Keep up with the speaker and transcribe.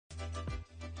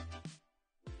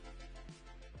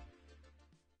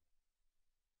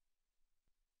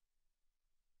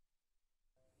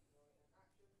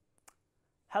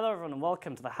Hello everyone and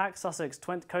welcome to the HackSussex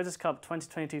Coders Cup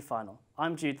 2022 final.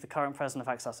 I'm Jude, the current president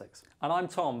of HackSussex. And I'm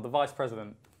Tom, the vice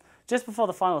president. Just before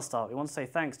the final start, we want to say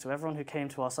thanks to everyone who came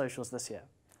to our socials this year.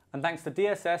 And thanks to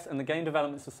DSS and the Game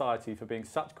Development Society for being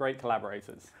such great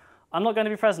collaborators. I'm not going to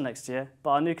be present next year, but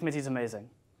our new committee is amazing.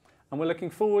 And we're looking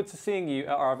forward to seeing you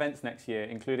at our events next year,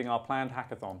 including our planned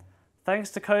hackathon.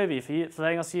 Thanks to Coby for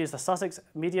letting us use the Sussex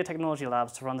Media Technology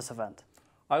Labs to run this event.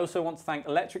 I also want to thank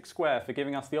Electric Square for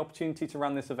giving us the opportunity to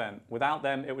run this event. Without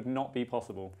them, it would not be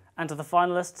possible. And to the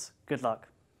finalists, good luck.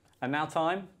 And now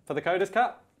time for the Coders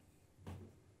Cup.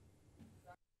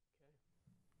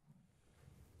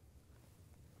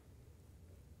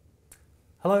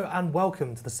 Hello and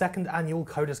welcome to the second annual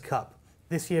Coders Cup.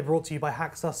 This year brought to you by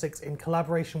HackSussex in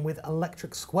collaboration with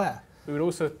Electric Square. We would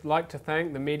also like to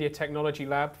thank the Media Technology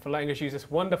Lab for letting us use this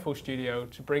wonderful studio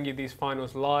to bring you these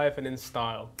finals live and in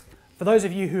style. For those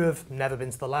of you who have never been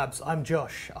to the labs, I'm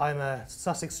Josh. I'm a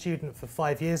Sussex student for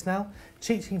 5 years now,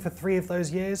 teaching for 3 of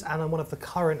those years, and I'm one of the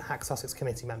current HackSussex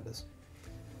committee members.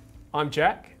 I'm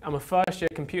Jack. I'm a first year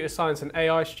computer science and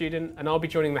AI student, and I'll be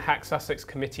joining the HackSussex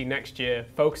committee next year,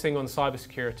 focusing on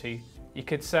cybersecurity. You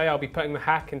could say I'll be putting the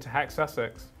hack into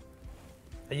HackSussex.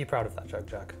 Are you proud of that joke,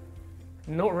 Jack?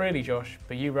 Not really, Josh,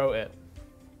 but you wrote it.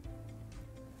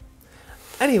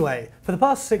 Anyway, for the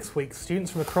past 6 weeks,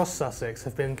 students from across Sussex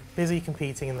have been busy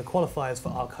competing in the qualifiers for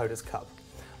our Coders Cup,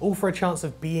 all for a chance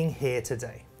of being here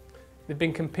today. They've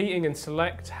been competing in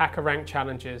select hacker rank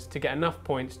challenges to get enough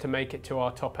points to make it to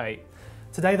our top 8.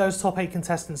 Today, those top 8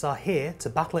 contestants are here to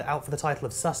battle it out for the title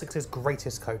of Sussex's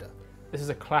greatest coder. This is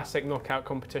a classic knockout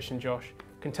competition, Josh.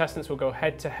 Contestants will go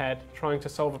head to head, trying to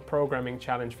solve a programming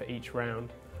challenge for each round.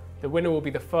 The winner will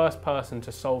be the first person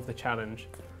to solve the challenge.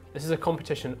 This is a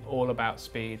competition all about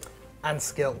speed. And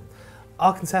skill.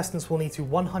 Our contestants will need to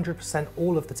 100%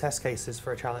 all of the test cases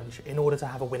for a challenge in order to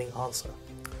have a winning answer.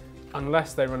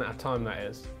 Unless they run out of time, that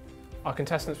is. Our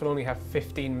contestants will only have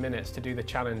 15 minutes to do the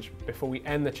challenge before we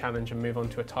end the challenge and move on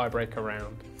to a tiebreaker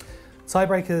round.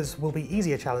 Tiebreakers will be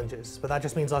easier challenges, but that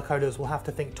just means our coders will have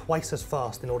to think twice as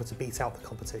fast in order to beat out the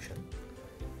competition.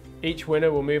 Each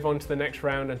winner will move on to the next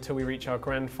round until we reach our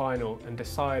grand final and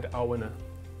decide our winner.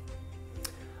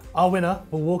 Our winner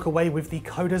will walk away with the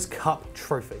Coders Cup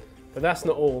trophy. But that's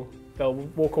not all. They'll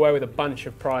walk away with a bunch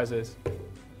of prizes.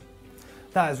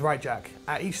 That is right, Jack.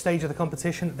 At each stage of the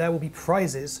competition, there will be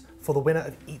prizes for the winner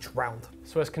of each round.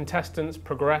 So as contestants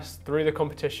progress through the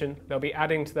competition, they'll be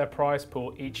adding to their prize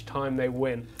pool each time they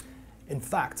win. In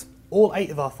fact, all 8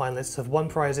 of our finalists have won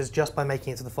prizes just by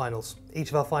making it to the finals. Each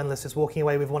of our finalists is walking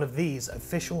away with one of these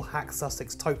official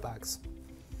HackSussex tote bags.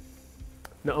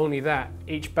 Not only that,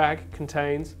 each bag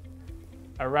contains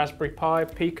a Raspberry Pi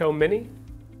Pico Mini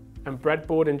and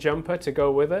breadboard and jumper to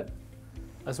go with it,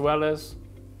 as well as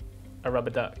a rubber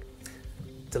duck.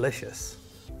 Delicious.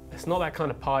 It's not that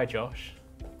kind of pie, Josh.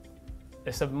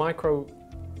 It's a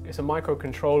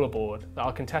microcontroller board that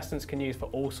our contestants can use for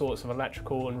all sorts of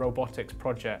electrical and robotics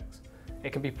projects.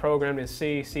 It can be programmed in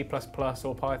C, C++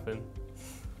 or Python.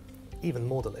 Even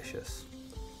more delicious.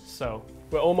 So,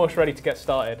 we're almost ready to get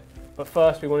started, but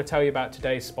first we want to tell you about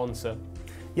today's sponsor.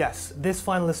 Yes, this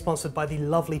final is sponsored by the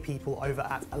lovely people over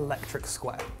at Electric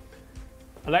Square.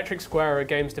 Electric Square are a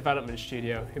games development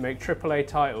studio who make AAA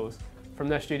titles from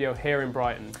their studio here in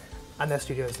Brighton. And their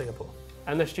studio in Singapore.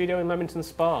 And their studio in Leamington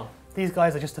Spa. These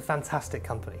guys are just a fantastic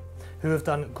company who have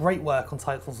done great work on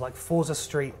titles like Forza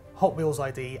Street, Hot Wheels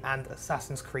ID and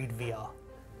Assassin's Creed VR.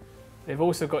 They've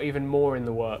also got even more in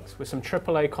the works, with some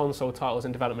AAA console titles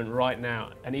in development right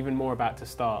now and even more about to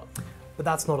start. But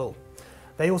that's not all.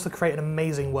 They also create an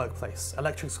amazing workplace.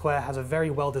 Electric Square has a very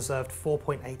well-deserved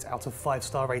 4.8 out of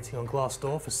 5-star rating on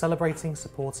Glassdoor for celebrating,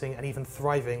 supporting and even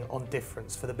thriving on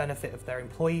difference for the benefit of their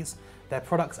employees, their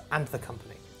products and the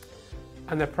company.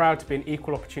 And they're proud to be an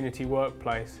equal opportunity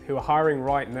workplace who are hiring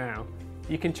right now.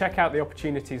 You can check out the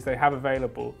opportunities they have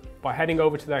available by heading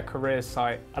over to their careers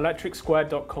site,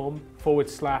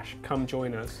 electricsquare.com/come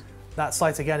join us. That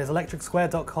site again is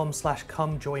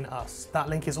electricsquare.com/come join us. That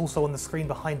link is also on the screen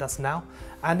behind us now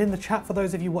and in the chat for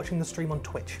those of you watching the stream on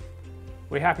Twitch.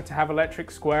 We're happy to have Electric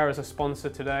Square as a sponsor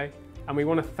today, and we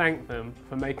want to thank them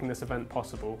for making this event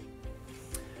possible.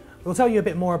 We'll tell you a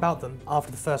bit more about them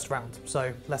after the first round,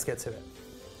 so let's get to it.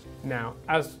 Now,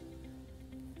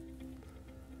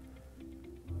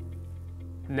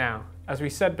 as we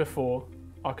said before,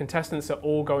 our contestants are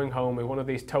all going home with one of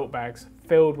these tote bags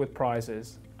filled with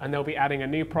prizes, and they'll be adding a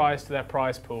new prize to their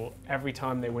prize pool every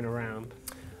time they win a round.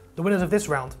 The winners of this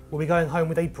round will be going home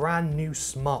with a brand new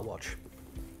smartwatch.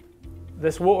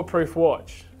 This waterproof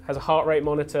watch has a heart rate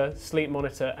monitor, sleep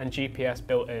monitor and GPS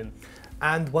built in.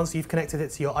 And once you've connected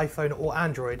it to your iPhone or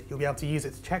Android, you'll be able to use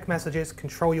it to check messages,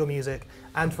 control your music,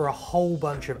 and for a whole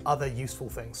bunch of other useful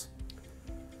things.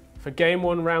 For Game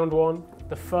 1, Round 1,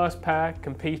 the first pair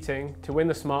competing to win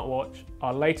the smartwatch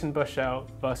are Layton Burchell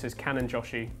versus Kannen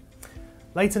Joshi.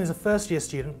 Layton is a first-year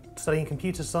student studying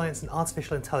computer science and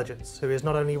artificial intelligence, who is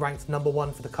not only ranked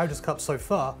 #1 for the Coders Cup so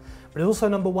far, but is also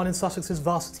 #1 in Sussex's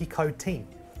varsity code team.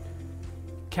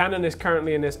 Kannen is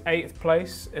currently in his 8th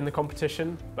place in the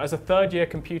competition, but as a third-year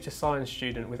computer science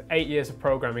student with 8 years of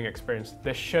programming experience,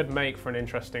 this should make for an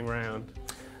interesting round.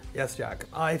 Yes, Jack,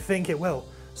 I think it will.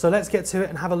 So let's get to it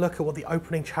and have a look at what the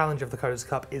opening challenge of the Coders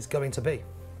Cup is going to be.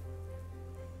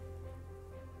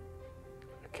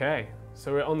 Okay,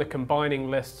 so we're on the combining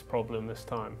lists problem this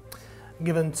time.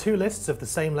 Given 2 lists of the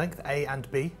same length, A and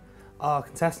B, our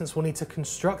contestants will need to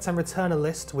construct and return a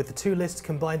list with the 2 lists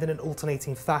combined in an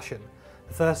alternating fashion.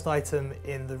 The first item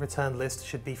in the returned list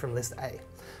should be from list A.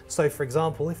 So for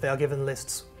example, if they are given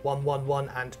lists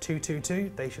 111 and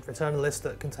 222, they should return a list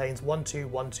that contains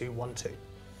 121212.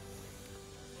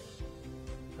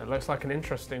 That looks like an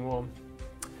interesting one.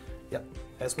 Yep.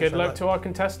 Good luck to our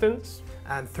contestants.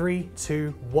 And 3,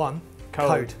 2, 1, Code.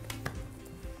 code.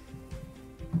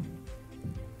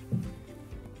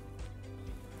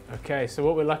 Okay, so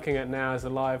what we're looking at now is a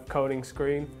live coding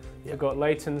screen. Yep. We've got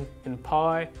Layton in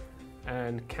Pi,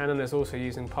 and Kannen is also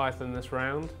using Python this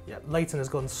round. Yeah, Layton has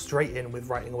gone straight in with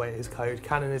writing away at his code.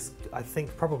 Kannen is, I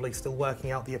think, probably still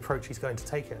working out the approach he's going to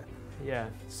take here. Yeah,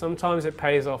 sometimes it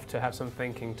pays off to have some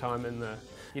thinking time in there.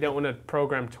 You don't want to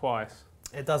program twice.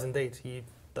 It does indeed. You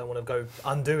don't want to go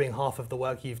undoing half of the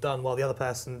work you've done while the other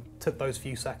person took those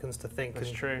few seconds to think. That's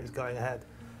and true. is going ahead.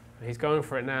 He's going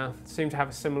for it now. Seem to have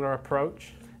a similar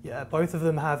approach. Yeah, both of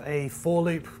them have a for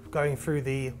loop going through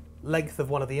the length of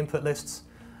one of the input lists,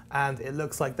 and it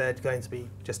looks like they're going to be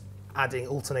just adding,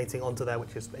 alternating onto there,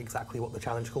 which is exactly what the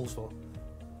challenge calls for.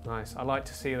 Nice. I like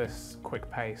to see this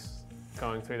quick pace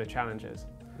going through the challenges.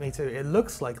 Me too. It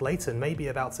looks like Layton may be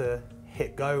about to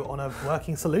hit go on a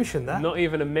working solution there. Not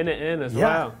even a minute in as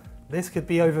Yeah, well. this could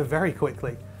be over very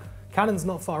quickly. Kannen's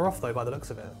not far off though by the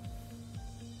looks of it.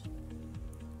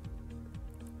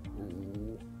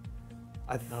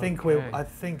 I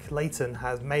think Layton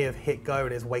may have hit go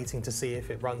and is waiting to see if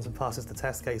it runs and passes the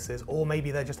test cases, or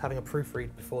maybe they're just having a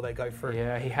proofread before they go through.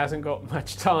 Yeah, he hasn't got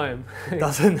much time.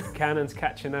 Doesn't. Kannen's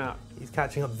catching up. He's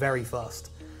catching up very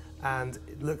fast. And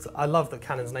it looks, I love that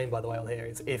Kannen's name, by the way, on here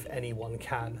is If Anyone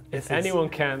Can. If anyone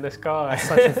can, this guy.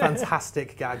 Such a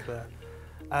fantastic gag there.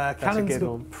 Kannen's good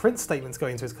one. got print statements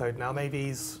going into his code now. Maybe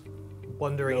he's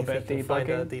wondering if he can find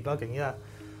a debugging, yeah.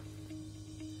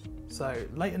 So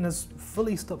Layton has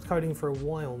fully stopped coding for a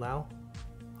while now.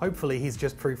 Hopefully he's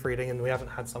just proofreading and we haven't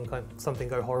had something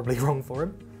go horribly wrong for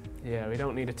him. Yeah, we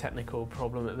don't need a technical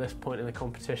problem at this point in the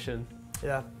competition.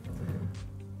 Yeah.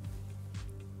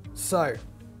 So,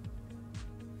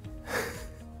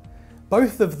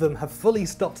 both of them have fully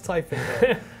stopped typing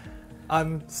here.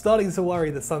 I'm starting to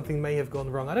worry that something may have gone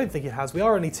wrong. I don't think it has. We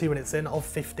are only 2 minutes in of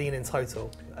 15 in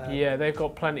total. Yeah, they've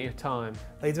got plenty of time.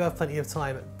 They do have plenty of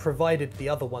time, provided the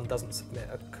other one doesn't submit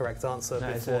a correct answer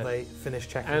before they finish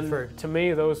checking through. And to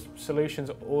me, those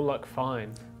solutions all look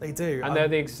fine. They do. And they're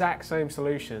the exact same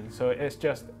solution, so it's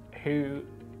just who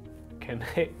can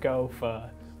hit go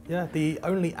first. Yeah, the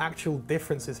only actual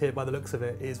differences here by the looks of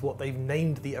it is what they've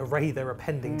named the array they're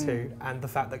appending to and the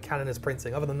fact that Kannen is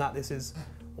printing. Other than that, this is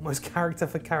almost character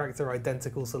for character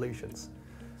identical solutions.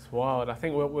 It's wild. I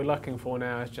think what we're looking for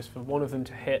now is just for one of them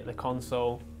to hit the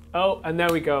console. Oh, and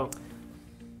there we go.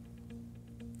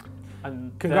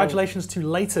 And congratulations to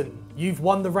Layton. You've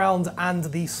won the round and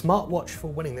the smartwatch for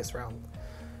winning this round.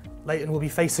 Layton will be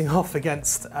facing off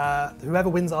against whoever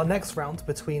wins our next round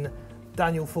between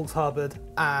Daniel Foulkes-Halbard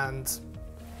and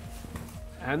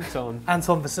Anton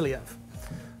Vasiljevs.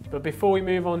 But before we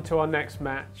move on to our next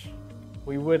match,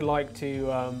 we would like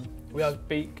to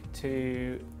speak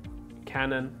to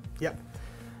Kannen. Yep.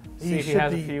 See if he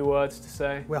has a few words to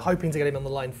say. We're hoping to get him on the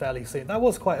line fairly soon. That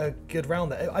was quite a good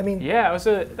round. I mean, yeah,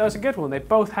 that was a good one. They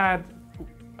both had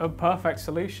a perfect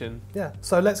solution. Yeah.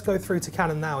 So let's go through to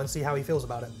Kannen now and see how he feels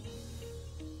about it.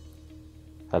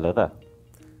 Hello there.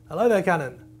 Hello there,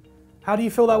 Kannen. How do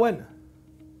you feel that went?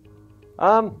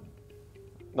 Not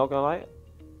gonna lie,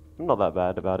 I'm not that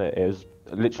bad about it. It was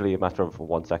literally a matter of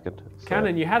 1 second. So.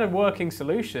 Kannen, you had a working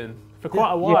solution for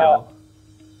quite a while.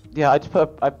 Yeah, I just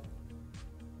put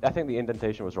I think the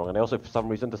indentation was wrong, and I also for some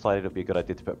reason decided it would be a good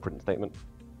idea to put a print statement.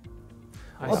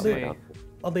 I see.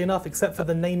 Oddly enough, except for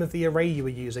the name of the array you were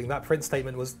using, that print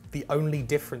statement was the only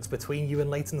difference between you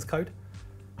and Layton's code.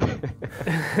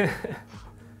 The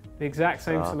exact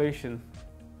same solution.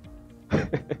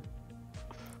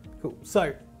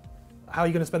 So, how are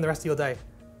you going to spend the rest of your day?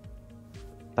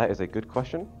 That is a good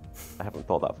question. I haven't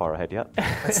thought that far ahead yet.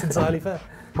 That's entirely fair.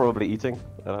 Probably eating.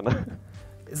 I don't know.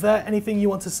 Is there anything you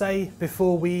want to say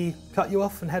before we cut you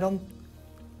off and head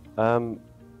on?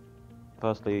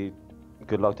 Firstly,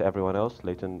 good luck to everyone else.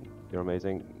 Layton, you're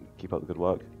amazing. Keep up the good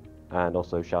work. And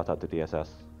also shout out to DSS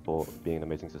for being an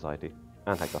amazing society.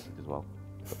 And HackSussex as well.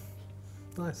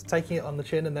 Nice, taking it on the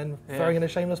chin and then throwing in a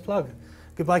shameless plug.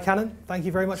 Goodbye, Kannen. Thank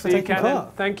you very much for See you, taking Kannen.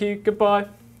 part. Thank you. Goodbye.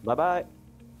 Bye-bye.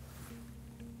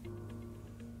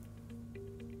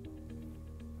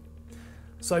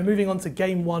 So moving on to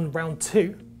Game 1, Round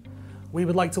 2, we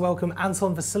would like to welcome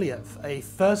Anton Vasiljevs, a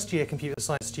first-year computer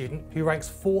science student who ranks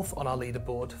 4th on our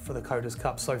leaderboard for the Coders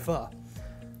Cup so far.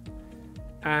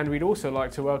 And we'd also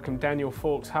like to welcome Daniel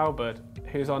Foulkes-Halbard,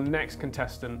 who's our next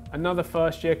contestant, another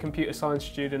first-year computer science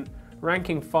student,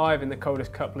 ranking 5 in the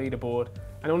Coders Cup leaderboard,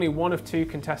 and only one of 2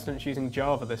 contestants using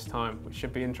Java this time, which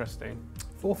should be interesting.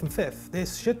 4th and 5th,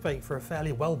 this should make for a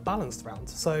fairly well-balanced round,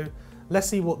 so let's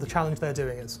see what the challenge they're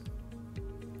doing is.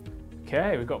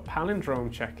 Okay, we've got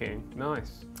palindrome checking,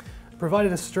 nice.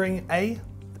 Provided a string A,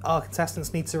 our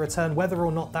contestants need to return whether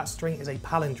or not that string is a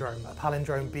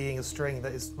palindrome being a string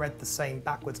that is read the same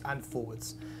backwards and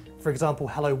forwards. For example,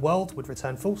 hello world would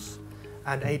return false,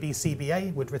 and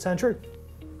ABCBA would return true.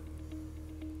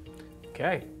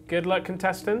 Okay, good luck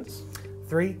contestants.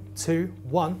 3, 2,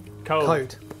 1,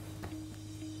 Code.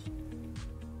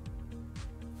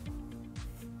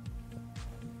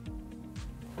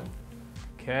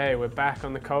 Okay, we're back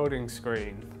on the coding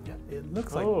screen. Yeah, it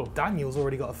looks like Daniel's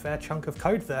already got a fair chunk of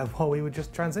code there while we were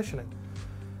just transitioning.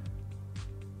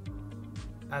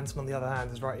 Anton, on the other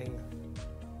hand, is writing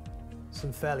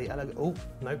some fairly elegant... Oh,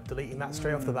 nope, deleting that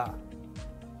straight off the bat.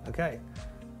 Okay.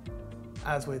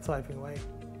 As we're typing away.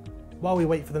 While we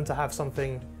wait for them to have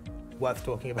something worth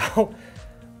talking about,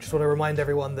 just want to remind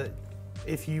everyone that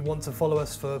if you want to follow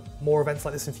us for more events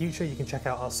like this in future, you can check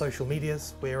out our social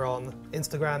medias. We're on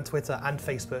Instagram, Twitter, and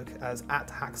Facebook as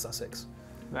 @HackSussex.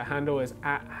 The handle is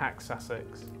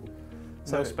 @HackSussex.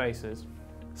 No spaces.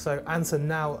 So Anton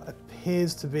now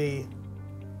appears to be...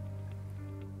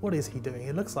 What is he doing?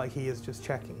 It looks like he is just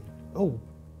checking. Oh.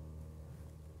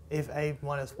 If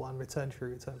A-1, return true,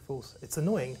 return false. It's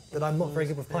annoying that I'm not very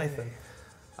good with Python.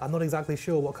 I'm not exactly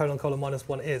sure what :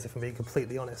 -1 is, if I'm being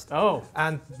completely honest. Oh.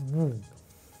 And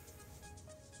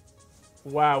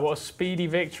wow, what a speedy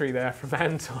victory there from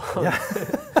Anton.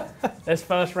 yeah. This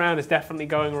first round is definitely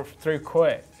going through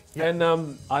quick. Yeah. And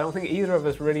I don't think either of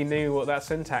us really knew what that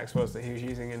syntax was that he was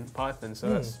using in Python, so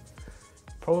that's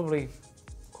probably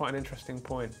quite an interesting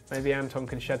point. Maybe Anton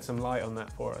can shed some light on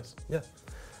that for us. Yeah.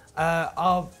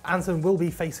 Our Anton will be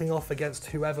facing off against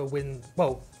whoever wins.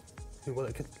 Well, who will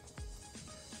it could.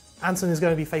 Anton is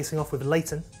going to be facing off with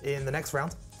Layton in the next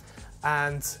round.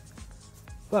 And,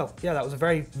 well, yeah, that was a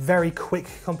very, very quick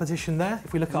competition there.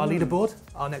 If we look at our leaderboard,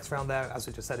 our next round there, as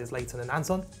we just said, is Layton and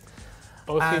Anton.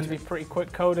 Both seem to be pretty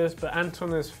quick coders, but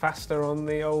Anton is faster on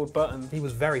the old button. He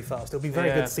was very fast. It'll be very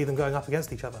good to see them going up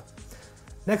against each other.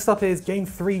 Next up is Game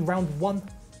 3, Round 1.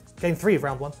 Game 3 of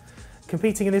Round 1.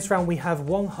 Competing in this round, we have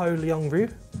Wong Ho Leong Ru,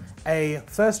 a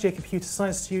first-year computer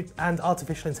science student and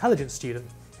artificial intelligence student,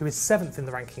 who is 7th in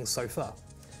the rankings so far.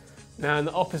 Now, in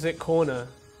the opposite corner,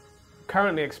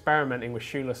 currently experimenting with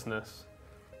shoelessness,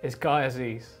 is Guy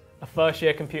Aziz, a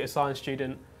first-year computer science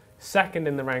student, 2nd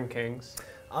in the rankings.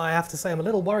 I have to say I'm a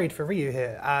little worried for Ryu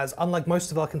here, as unlike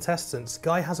most of our contestants,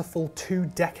 Guy has a full 2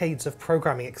 decades of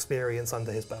programming experience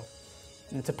under his belt.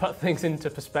 And to put things into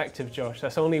perspective, Josh,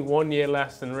 that's only 1 year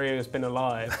less than Ryu has been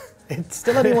alive. It's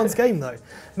still anyone's game though.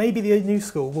 Maybe the new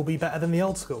school will be better than the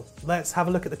old school. Let's have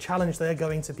a look at the challenge they're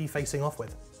going to be facing off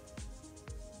with.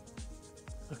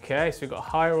 Okay, so we've got a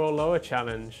higher or lower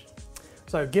challenge.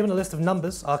 So given a list of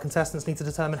numbers, our contestants need to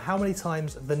determine how many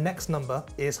times the next number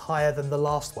is higher than the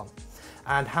last one,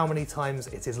 and how many times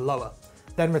it is lower.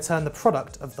 Then return the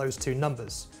product of those 2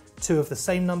 numbers. 2 of the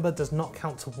same number does not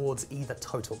count towards either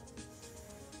total.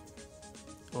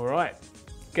 All right,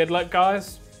 good luck,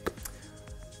 guys.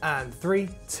 And 3,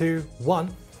 2,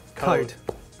 1, code.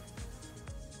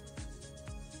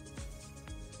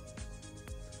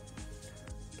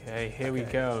 Okay, here we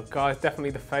go. Guy's definitely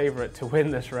the favourite to win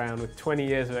this round with 20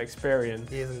 years of experience.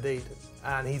 He is indeed.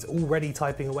 And he's already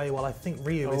typing away while I think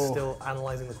Ryu is still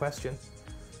analysing the question.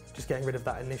 Just getting rid of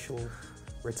that initial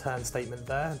return statement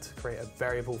there to create a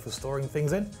variable for storing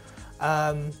things in.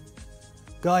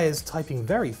 Guy is typing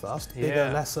very fast,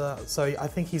 bigger, lesser, so I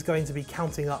think he's going to be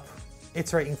counting up,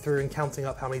 iterating through and counting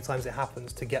up how many times it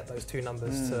happens to get those 2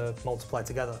 numbers to multiply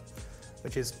together,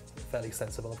 which is a fairly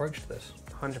sensible approach to this.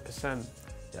 100%.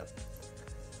 Yep.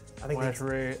 I think Where's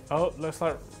Rie? Oh, looks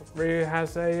like Rie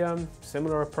has a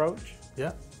similar approach.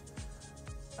 Yeah.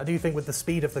 I do think with the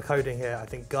speed of the coding here, I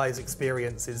think Guy's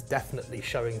experience is definitely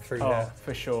showing through here. Oh,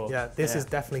 for sure. Yeah, this is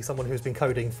definitely someone who's been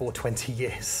coding for 20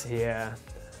 years. Yeah.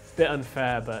 Bit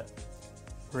unfair, but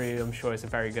Rie, I'm sure, is a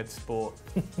very good sport.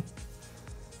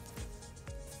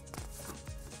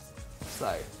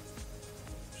 So,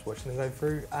 just watching them go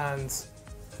through, and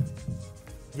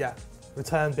yeah,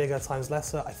 return bigger times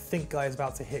lesser. I think Guy is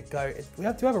about to hit go. We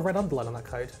do have a red underline on that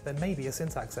code. There may be a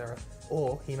syntax error,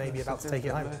 or he may be about to take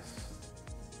it home.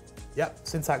 Yep,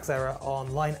 syntax error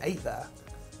on line 8 there.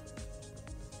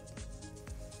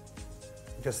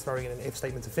 Just throwing in an if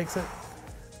statement to fix it.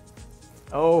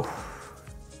 Oh,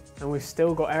 and we've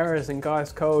still got errors in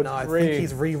Guy's code. No, I think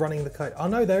he's rerunning the code. Oh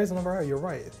no, there is another error, you're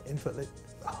right. Input,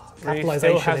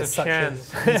 capitalization is such an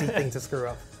easy thing to screw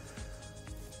up.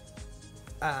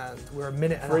 And we're a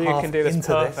minute and a half can do this into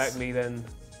perfectly, then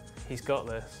he's got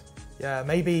this. Yeah,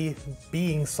 maybe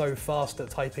being so fast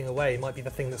at typing away might be the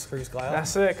thing that screws Guy up.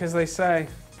 That's it, because they say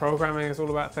programming is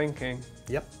all about thinking.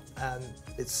 Yep, and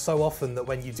it's so often that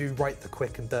when you do write the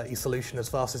quick and dirty solution as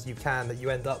fast as you can, that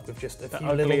you end up with just a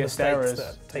few little mistakes errors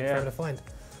that take forever to find.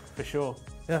 For sure.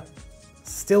 Yeah.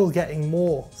 Still getting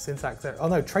more syntax errors. Oh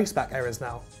no, traceback errors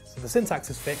now. So the syntax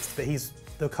is fixed, but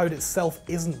the code itself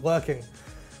isn't working.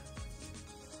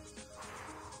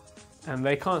 And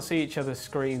they can't see each other's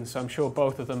screens, so I'm sure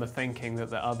both of them are thinking that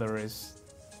the other is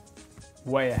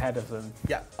way ahead of them.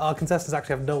 Yeah, our contestants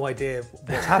actually have no idea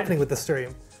what's happening with the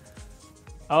stream.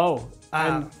 Oh,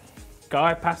 and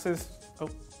Guy passes. Oh.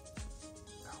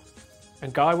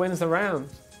 And Guy wins the round.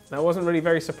 That wasn't really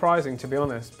very surprising, to be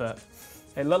honest, but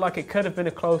it looked like it could have been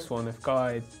a close one if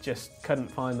Guy just couldn't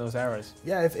find those errors.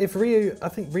 Yeah, if Ryu, I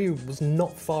think Ryu was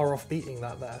not far off beating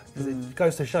that there. Because it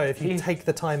goes to show, if you take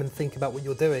the time and think about what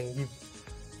you're doing,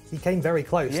 he came very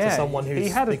close to someone who's he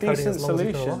had a been coding decent as long as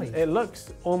he's been solution. alive. It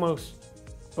looks almost,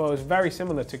 well, it was very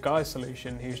similar to Guy's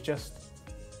solution, who's just,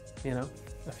 you know,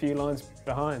 a few lines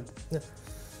behind. Yeah.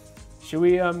 Should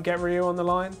we get Ryu on the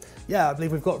line? Yeah, I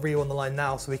believe we've got Ryu on the line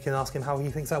now, so we can ask him how he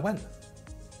thinks that went.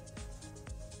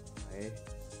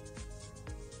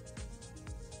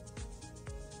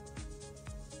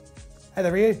 Hey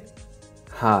there, Ryu.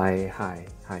 Hi,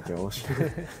 Josh.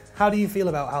 How do you feel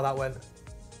about how that went?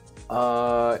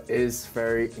 It's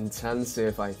very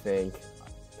intensive, I think,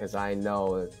 because I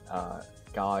know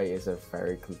Guy is a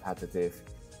very competitive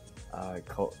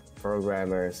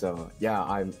programmer. So yeah,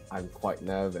 I'm quite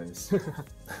nervous.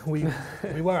 we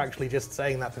were actually just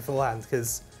saying that beforehand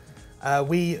because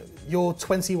you're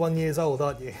 21 years old,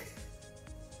 aren't you?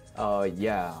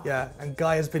 Yeah. Yeah, and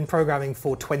Guy has been programming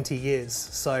for 20 years,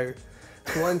 so.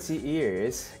 20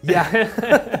 years?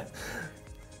 Yeah.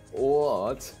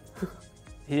 What?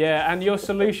 Yeah, and your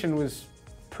solution was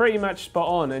pretty much spot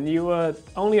on, and you were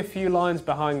only a few lines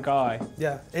behind Guy.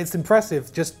 Yeah, it's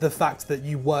impressive, just the fact that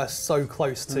you were so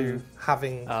close to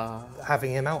having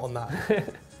him out on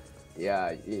that.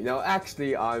 Yeah, you know,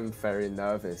 actually I'm very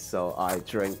nervous, so I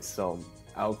drink some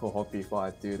alcohol before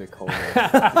I do the code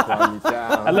to calm me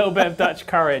down. A little bit of Dutch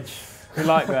courage. We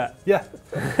like that. Yeah.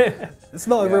 It's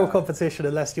not a real competition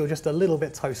unless you're just a little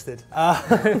bit toasted.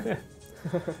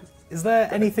 Is there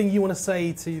anything you want to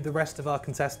say to the rest of our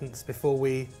contestants before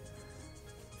we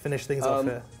finish things off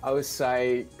here? I would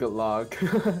say good luck.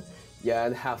 Yeah,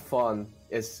 and have fun.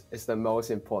 It's the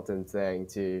most important thing,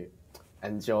 to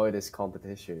enjoy this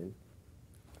competition.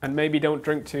 And maybe don't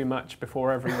drink too much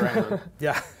before every round.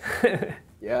 Yeah.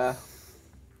 Yeah.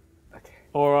 Okay.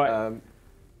 All right.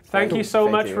 Thank you so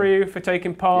much, Ryu, for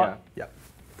taking part. Yeah.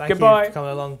 Thank you Goodbye. for coming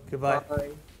along. Goodbye. Bye.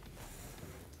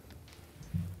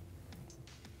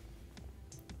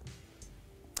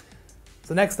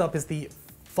 So next up is the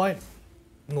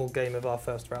final game of our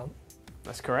first round.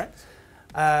 That's correct.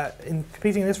 In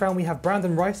competing in this round, we have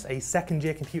Brandon Rice, a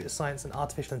second-year computer science and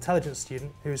artificial intelligence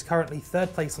student who is currently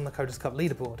 3rd place on the Coders Cup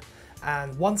leaderboard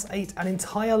and once ate an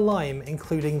entire lime,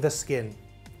 including the skin.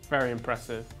 Very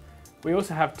impressive. We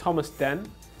also have Thomas Dent,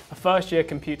 a first-year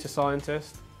computer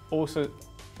scientist, also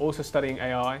studying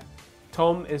AI.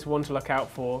 Tom is one to look out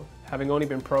for, having only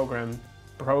been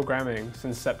programming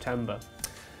since September.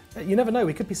 You never know,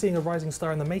 we could be seeing a rising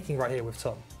star in the making right here with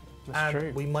Tom. That's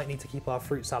true. We might need to keep our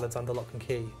fruit salads under lock and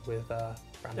key with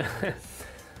Brandon.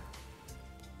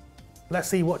 Let's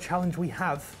see what challenge we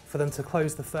have for them to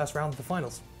close the first round of the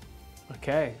finals.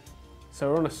 Okay, so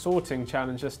we're on a sorting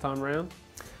challenge this time round.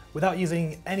 Without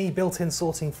using any built-in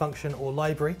sorting function or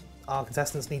library, our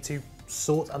contestants need to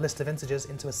sort a list of integers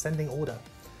into ascending order.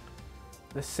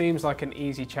 This seems like an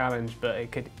easy challenge, but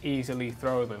it could easily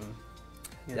throw them.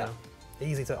 You know.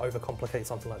 easy to overcomplicate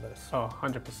something like this. Oh,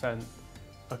 100%.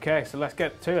 Okay, so let's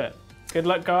get to it. Good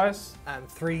luck, guys. And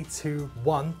 3, 2,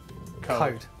 1,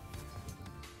 code.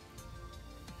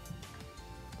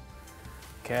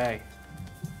 Okay.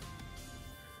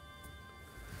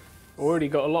 Already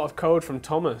got a lot of code from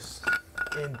Thomas.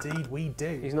 Indeed, we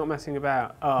do. He's not messing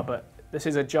about. But this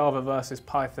is a Java versus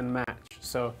Python match.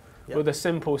 So will the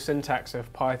simple syntax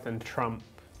of Python trump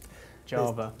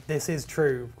Java? This is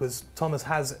true, because Thomas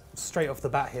has, straight off the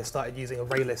bat here, started using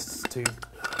array lists to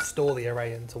store the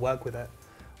array and to work with it,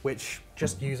 which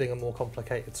just using a more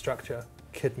complicated structure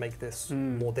could make this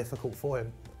more difficult for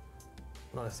him.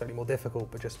 Not necessarily more difficult,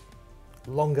 but just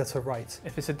longer to write.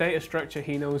 If it's a data structure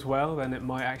he knows well, then it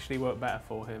might actually work better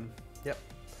for him. Yep.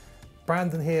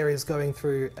 Brandon here is going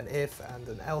through an if and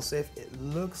an else if. It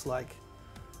looks like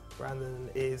Brandon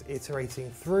is iterating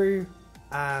through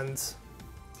and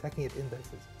checking its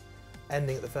indexes,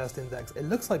 ending at the first index. It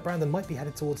looks like Brandon might be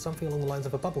headed towards something along the lines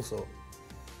of a bubble sort.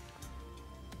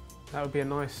 That would be a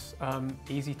nice,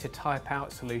 easy to type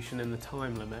out solution in the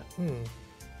time limit.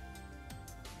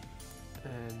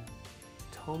 And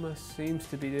Thomas seems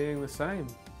to be doing the same.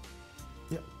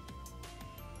 Yep.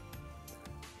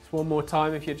 Just one more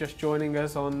time if you're just joining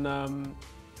us on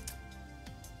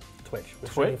Twitch.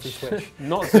 Twitch.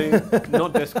 Not Zoom,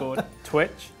 not Discord,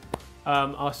 Twitch.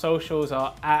 Our socials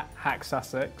are at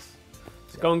HackSussex.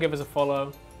 So go and give us a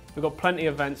follow. We've got plenty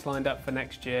of events lined up for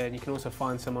next year, and you can also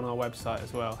find some on our website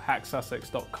as well,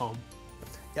 HackSussex.com.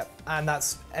 Yep, and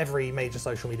that's every major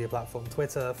social media platform,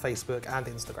 Twitter, Facebook, and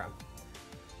Instagram.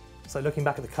 So looking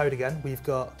back at the code again, we've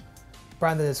got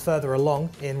Brandon is further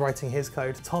along in writing his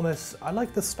code. Thomas, I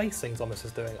like the spacing Thomas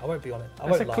is doing. I won't be on it.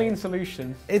 It's a clean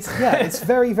solution. It's it's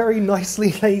very, very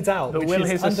nicely laid out. But will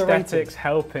his aesthetics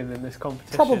help him in this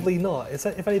competition? Probably not.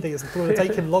 If anything, it's going to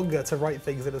take him longer to write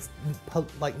things in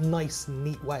a nice,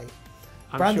 neat way.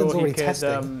 Brandon's already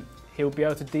testing. He'll be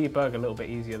able to debug a little bit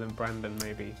easier than Brandon,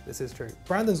 maybe. This is true.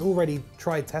 Brandon's already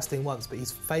tried testing once, but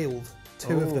he's failed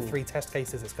 2 of the 3 test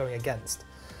cases it's going against.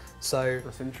 So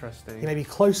that's interesting. He may be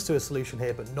close to a solution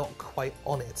here, but not quite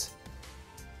on it.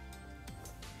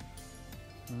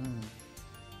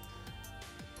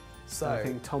 So I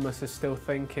think Thomas is still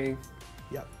thinking.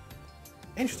 Yep.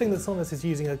 Interesting that Thomas is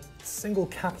using a single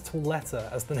capital letter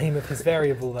as the name of his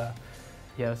variable there.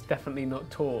 Yeah, it's definitely not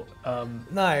taught.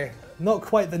 No, not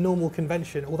quite the normal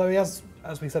convention, although he has,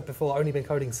 as we said before, only been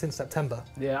coding since September.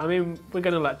 Yeah, I mean, we're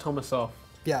going to let Thomas off.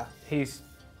 Yeah. He's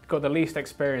got the least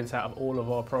experience out of all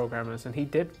of our programmers, and he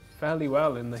did fairly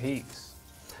well in the heats.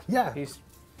 Yeah.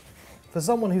 For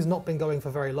someone who's not been going for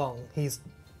very long, it's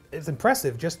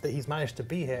impressive just that he's managed to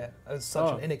be here as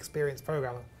such an inexperienced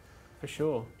programmer. For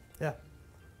sure. Yeah.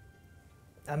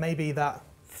 And maybe that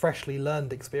freshly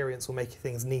learned experience will make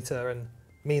things neater and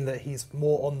mean that he's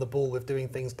more on the ball with doing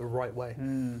things the right way.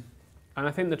 And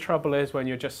I think the trouble is when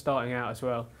you're just starting out as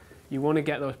well, you want to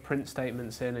get those print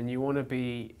statements in and you want to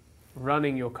be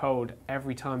running your code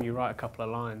every time you write a couple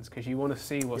of lines because you want to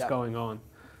see what's going on.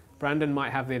 Brandon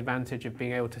might have the advantage of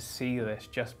being able to see this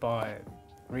just by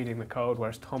reading the code,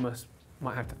 whereas Thomas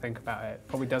might have to think about it.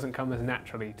 Probably doesn't come as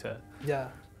naturally to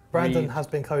Brandon has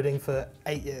been coding for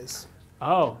 8 years.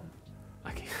 Oh.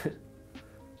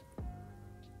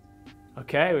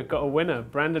 Okay, we've got a winner.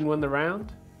 Brandon won the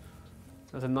round.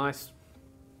 That's a nice,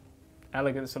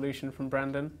 elegant solution from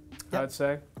Brandon, I would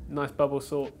say. Nice bubble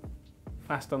sort.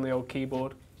 Fast on the old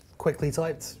keyboard. Quickly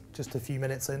typed, just a few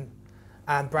minutes in.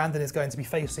 And Brandon is going to be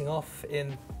facing off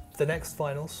in the next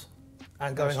finals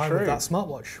and going home with that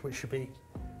smartwatch, which should be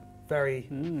very,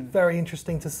 very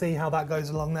interesting to see how that goes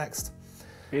along next.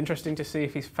 Be interesting to see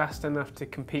if he's fast enough to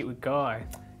compete with Guy.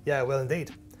 Yeah, well,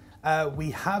 indeed.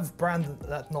 We have Brandon,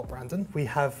 not Brandon, we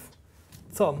have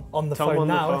Tom on the phone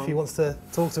now if he wants to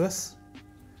talk to us.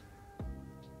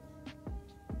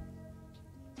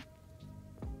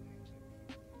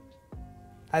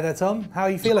 Hi there, Tom. How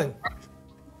are you feeling?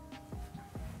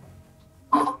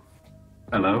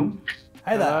 Hello.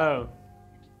 Hey there. Hello.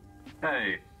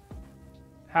 Hey.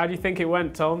 How do you think it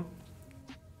went, Tom?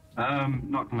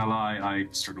 Not gonna lie, I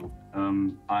struggled.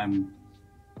 I'm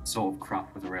sort of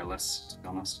crap with array lists, to be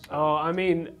honest. Oh, I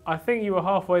mean, I think you were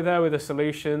halfway there with a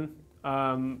solution.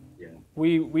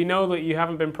 We know that you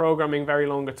haven't been programming very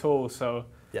long at all, so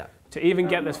to even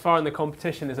get this far in the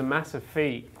competition is a massive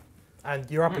feat.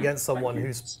 And you're up against someone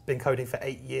who's been coding for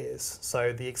 8 years,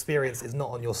 so the experience is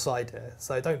not on your side here.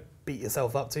 So don't beat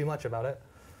yourself up too much about it.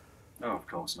 No, of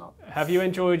course not. Have you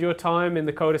enjoyed your time in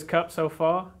the Coders Cup so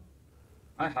far?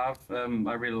 I have. I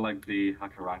really like the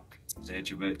hacker rank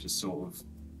stage of it, just sort of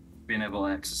being able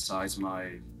to exercise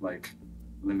my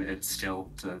limited skill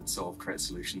to sort of create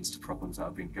solutions to problems that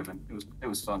have been given. It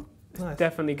was fun. Nice.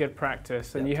 Definitely good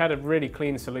practice, and you had a really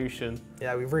clean solution.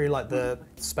 Yeah, we really like the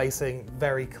spacing,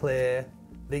 very clear,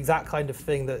 the exact kind of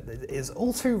thing that is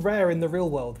all too rare in the real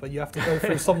world, but you have to go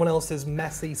through someone else's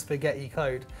messy spaghetti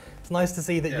code. It's nice to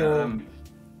see that you're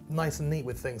nice and neat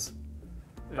with things.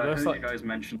 I think you guys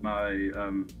mentioned my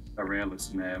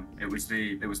Elias name. It was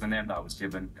the name that I was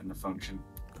given in the function.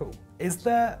 Cool. Is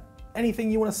there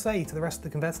anything you want to say to the rest of the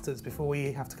competitors before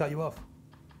we have to cut you off?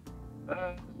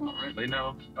 Not really,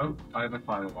 no. Oh, I have a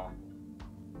fire alarm.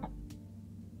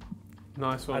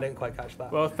 Nice one. I didn't quite catch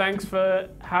that. Well, thanks for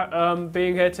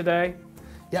being here today.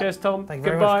 Yep. Cheers, Tom. Thank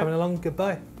you very much for coming along.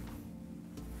 Goodbye.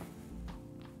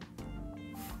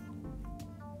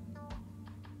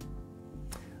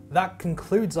 That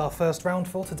concludes our first round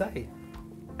for today.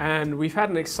 And we've had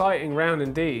an exciting round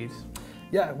indeed.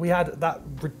 Yeah, we had that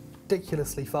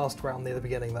ridiculously fast round near the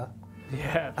beginning there.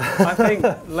 Yeah, I think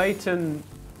Layton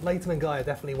and Guy are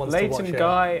definitely ones to watch. Layton,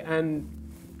 Guy, and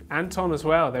Anton as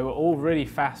well. They were all really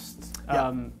fast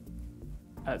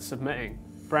at submitting.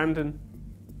 Brandon's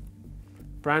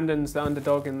the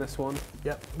underdog in this one.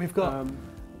 Yep, we've got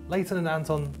Layton and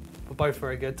Anton were both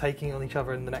very good, taking on each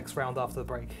other in the next round after the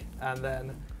break. And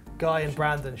then Guy and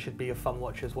Brandon should be a fun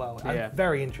watch as well. I'm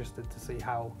very interested to see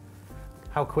how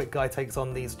quick Guy takes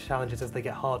on these challenges as they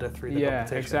get harder through the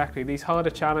competition. Yeah, exactly. These harder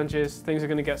challenges, things are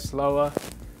going to get slower.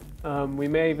 We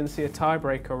may even see a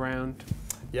tiebreaker round.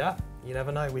 Yeah, you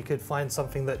never know. We could find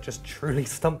something that just truly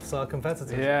stumps our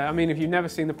competitors. Yeah, I mean, if you've never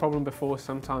seen the problem before,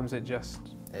 sometimes it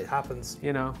happens.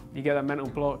 You know, you get that mental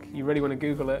block. You really want to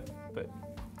Google it, but...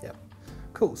 Yep.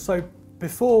 Cool. So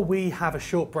before we have a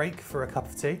short break for a cup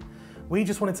of tea, we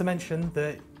just wanted to mention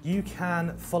that you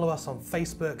can follow us on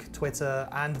Facebook, Twitter,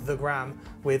 and the Gram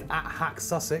with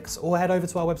 @HackSussex, or head over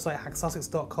to our website,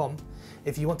 HackSussex.com,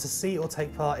 if you want to see or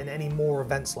take part in any more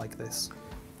events like this.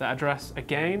 The address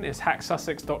again is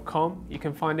HackSussex.com. You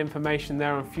can find information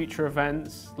there on future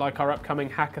events, like our upcoming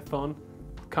hackathon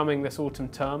coming this autumn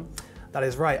term. That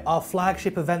is right. Our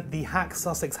flagship event, the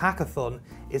HackSussex Hackathon,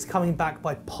 is coming back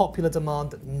by popular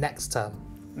demand next term.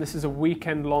 This is a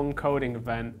weekend-long coding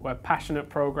event where passionate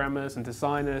programmers and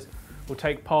designers will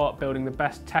take part building the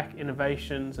best tech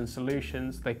innovations and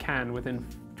solutions they can within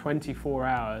 24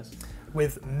 hours.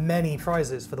 With many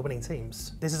prizes for the winning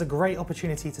teams. This is a great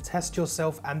opportunity to test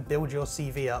yourself and build your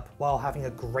CV up while having a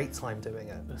great time doing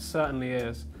it. It certainly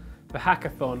is. The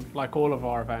hackathon, like all of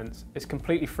our events, is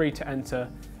completely free to enter,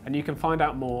 and you can find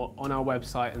out more on our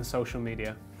website and social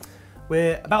media.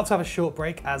 We're about to have a short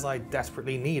break as I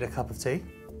desperately need a cup of tea.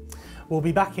 We'll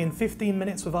be back in 15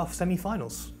 minutes with our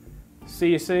semi-finals. See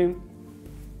you soon.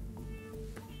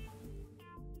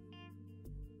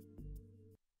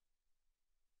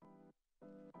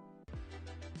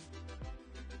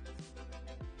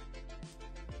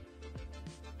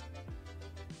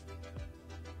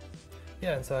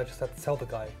 Yeah, and so I just had to tell the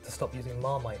guy to stop using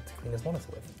Marmite to clean his monitor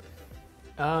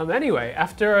with. Anyway,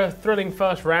 after a thrilling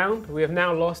first round, we have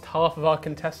now lost half of our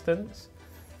contestants.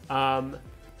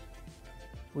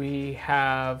 We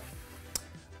have...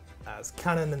 As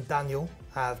Kannen and Daniel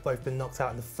have both been knocked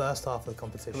out in the first half of the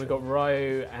competition. We've got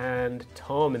Ryu and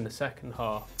Tom in the second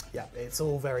half. Yeah, it's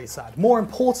all very sad. More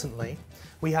importantly,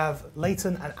 we have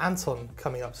Layton and Anton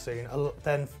coming up soon,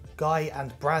 then Guy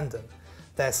and Brandon.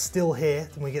 They're still here,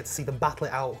 and we get to see them battle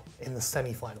it out in the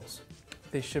semi-finals.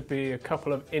 These should be a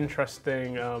couple of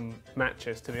interesting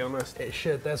matches, to be honest. It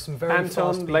should. There's some very fast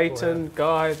Anton, people Layton, here.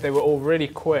 Guy, they were all really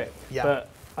quick. Yeah. But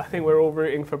I think we're all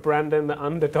rooting for Brandon, the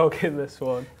underdog in this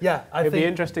one. Yeah, It'd be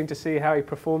interesting to see how he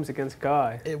performs against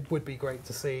Guy. It would be great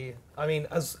to see. I mean,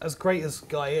 as great as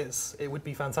Guy is, it would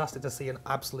be fantastic to see an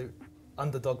absolute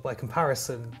underdog by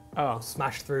comparison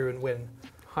smash through and win.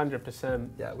 100%.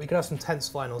 Yeah, we could have some tense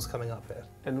finals coming up here.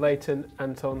 And Layton,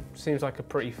 Anton, seems like a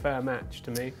pretty fair match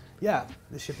to me. Yeah,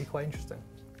 this should be quite interesting.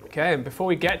 Okay, and before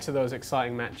we get to those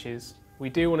exciting matches, we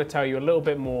do want to tell you a little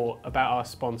bit more about our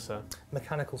sponsor.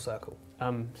 Mechanical Circle.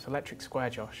 It's Electric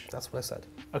Square, Josh. That's what I said.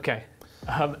 Okay,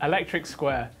 Electric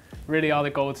Square really are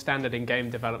the gold standard in game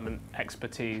development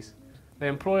expertise. They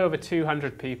employ over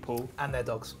 200 people. And their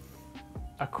dogs.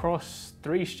 Across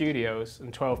 3 studios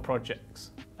and 12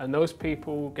 projects. And those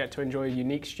people get to enjoy a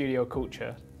unique studio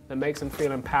culture that makes them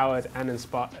feel empowered and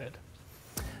inspired.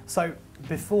 So,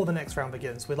 before the next round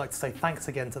begins, we'd like to say thanks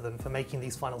again to them for making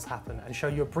these finals happen and show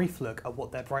you a brief look at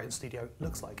what their Brighton studio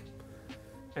looks like.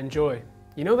 Enjoy.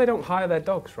 You know they don't hire their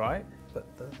dogs, right? But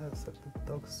the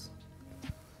dogs...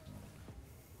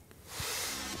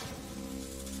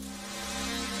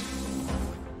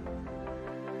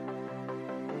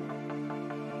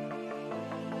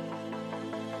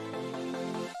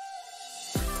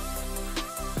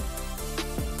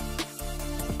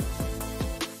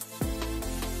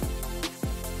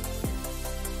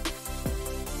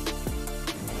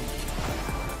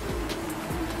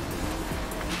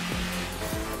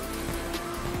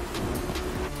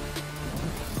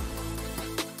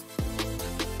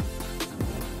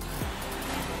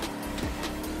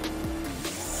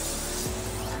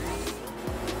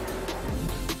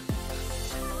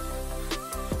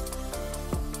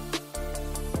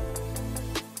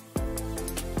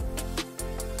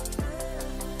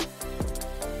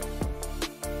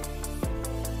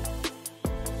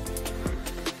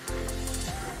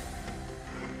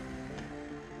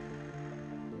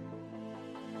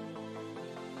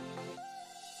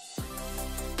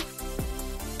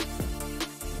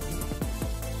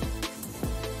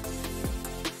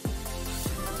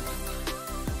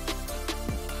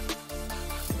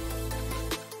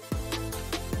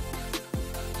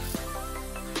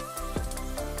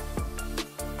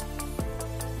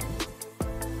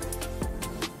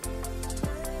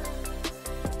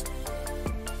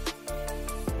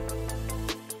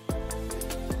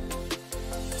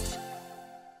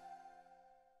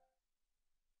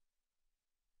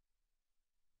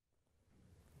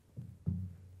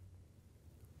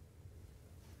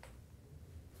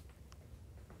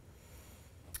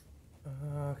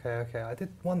 Okay. I did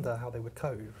wonder how they would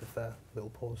code with their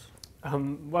little paws.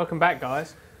 Welcome back,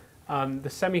 guys. The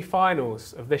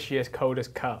semi-finals of this year's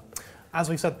Coders Cup. As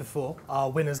we've said before, our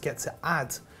winners get to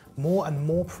add more and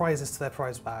more prizes to their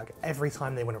prize bag every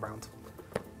time they win a round.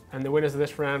 And the winners of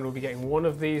this round will be getting one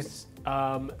of these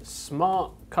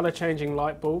smart colour-changing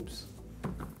light bulbs,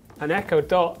 an Echo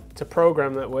Dot to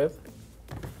program that with,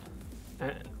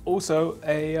 and also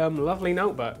a lovely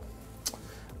notebook.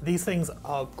 These things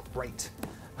are great.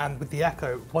 And with the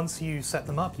Echo, once you set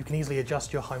them up, you can easily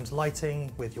adjust your home's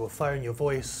lighting with your phone, your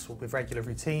voice, with regular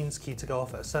routines, key to go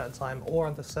off at a certain time or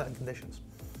under certain conditions.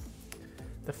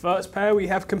 The first pair we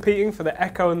have competing for the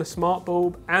Echo and the Smart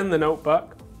Bulb and the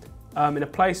notebook in a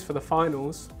place for the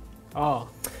finals are...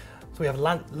 So we have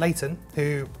Layton,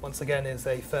 who once again is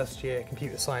a first year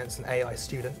computer science and AI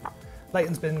student.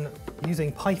 Layton's been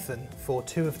using Python for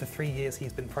 2 of the 3 years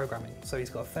he's been programming, so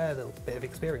he's got a fair little bit of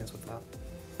experience with that.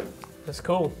 That's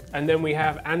cool. And then we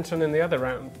have Anton in the other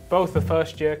round. Both the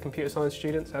first year computer science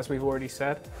students, as we've already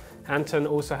said. Anton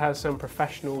also has some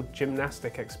professional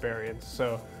gymnastic experience,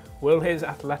 so will his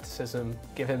athleticism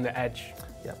give him the edge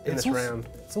in this round?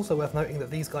 It's also worth noting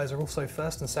that these guys are also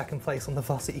first and second place on the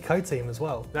Varsity Code team as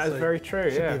well. That is very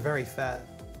true, Should be a very fair.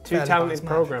 2 talented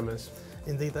programmers.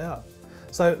 Indeed they are.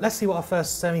 So let's see what our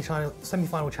first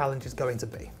semi-final challenge is going to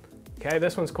be. Okay,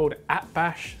 this one's called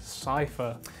Atbash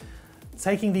Cipher.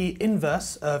 Taking the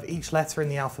inverse of each letter in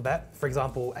the alphabet, for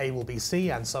example, A will be C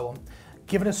and so on,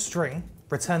 given a string,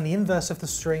 return the inverse of the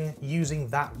string using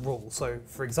that rule. So,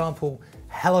 for example,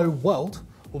 hello world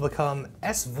will become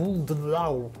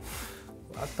S-vul-d-lau.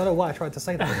 I don't know why I tried to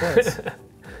say that first.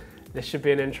 This should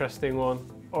be an interesting one.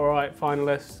 All right,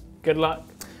 finalists, good luck.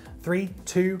 3,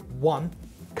 2, 1,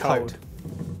 code.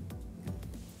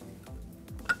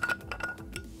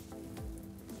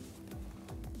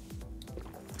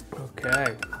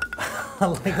 Okay. I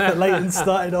like that Layton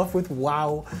started off with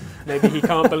wow. Maybe he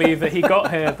can't believe that he got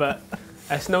here, but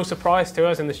it's no surprise to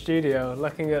us in the studio,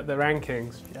 looking at the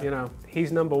rankings. You know,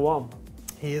 he's number 1.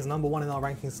 He is number 1 in our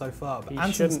rankings so far, but He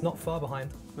Anton's shouldn't. not far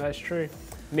behind. That's true.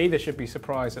 Neither should be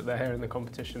surprised that they're here in the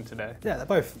competition today. Yeah, they're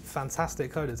both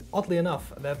fantastic coders. Oddly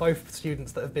enough, they're both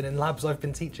students that have been in labs I've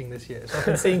been teaching this year, so I've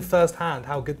been seeing firsthand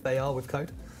how good they are with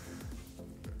code.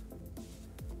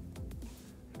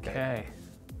 Okay.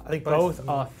 I think Both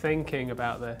are thinking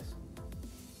about this.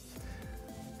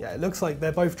 Yeah, it looks like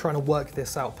they're both trying to work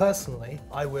this out. Personally,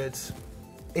 I would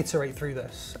iterate through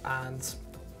this, and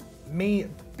me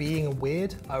being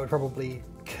weird, I would probably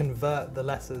convert the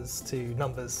letters to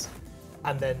numbers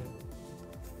and then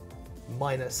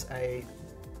minus a,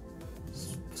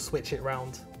 switch it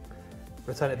round,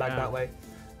 return it back that way.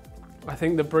 I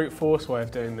think the brute force way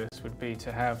of doing this would be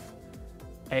to have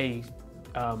a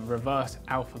reverse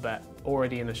alphabet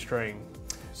already in a string,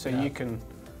 so you can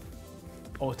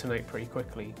alternate pretty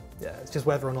quickly. Yeah, it's just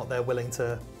whether or not they're willing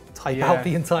to type out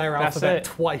the entire alphabet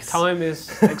twice. Time is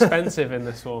expensive in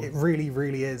this one. It really,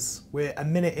 really is. We're a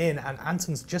minute in and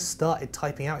Anton's just started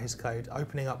typing out his code,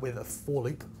 opening up with a for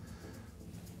loop.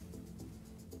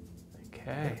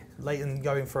 Okay. Layton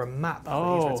going for a map.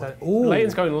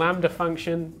 Layton's going lambda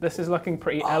function. This is looking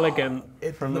pretty elegant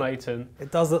from Layton.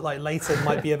 It does look like Layton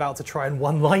might be about to try and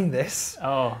one-line this.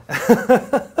 Oh.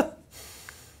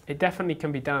 It definitely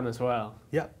can be done as well.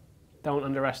 Yep. Don't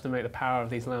underestimate the power of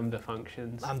these lambda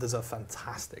functions. Lambdas are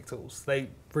fantastic tools. They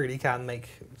really can make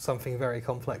something very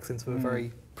complex into a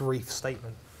very brief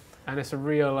statement. And it's a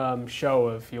real show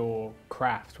of your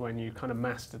craft when you kind of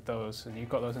mastered those and you've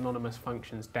got those anonymous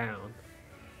functions down.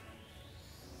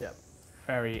 Yep.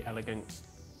 Very elegant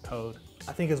code.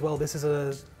 I think as well this is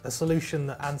a solution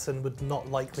that Anton would not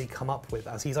likely come up with,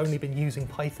 as he's only been using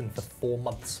Python for 4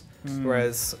 months,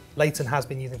 whereas Layton has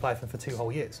been using Python for 2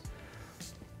 whole years.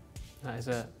 That is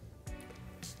it.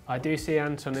 I do see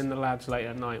Anton in the labs late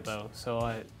at night though,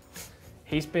 so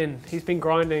he's been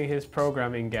grinding his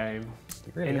programming game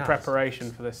in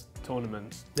preparation for this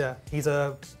tournament. Yeah, he's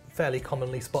a fairly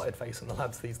commonly spotted face in the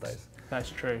labs these days. That's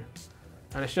true.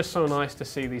 And it's just so nice to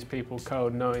see these people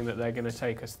code knowing that they're going to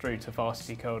take us through to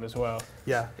varsity code as well.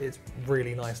 Yeah, it's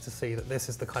really nice to see that this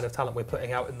is the kind of talent we're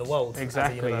putting out in the world.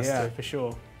 Exactly, yeah, for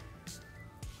sure.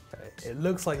 It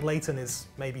looks like Layton is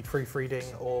maybe proofreading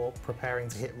or preparing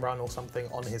to hit run or something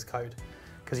on his code,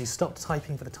 because he stopped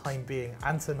typing for the time being.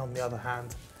 Anton, on the other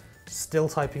hand, still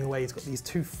typing away. He's got these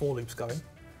 2 for loops going,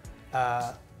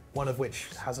 one of which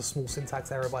has a small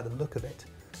syntax error by the look of it.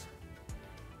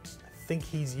 I think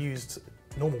he's used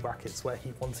normal brackets where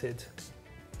he wanted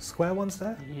square ones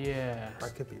there. Yeah. I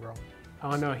could be wrong.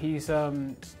 Oh no, he's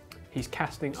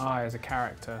casting I as a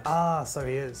character. Ah, so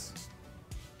he is.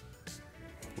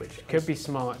 Which could be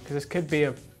smart, because this could be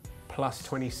a plus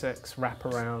 26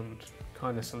 wraparound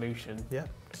kind of solution. Yeah.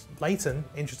 Layton,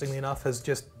 interestingly enough, has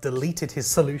just deleted his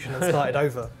solution and started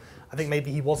over. I think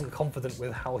maybe he wasn't confident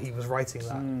with how he was writing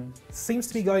that. Seems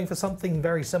to be going for something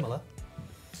very similar.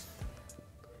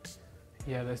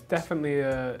 Yeah, there's definitely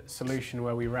a solution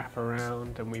where we wrap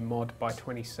around and we mod by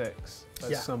 26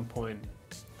 at some point.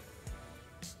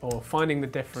 Or finding the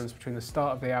difference between the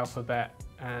start of the alphabet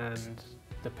and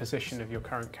the position of your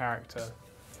current character.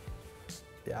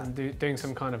 Yeah. And doing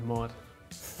some kind of mod.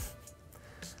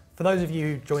 For those of you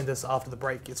who joined us after the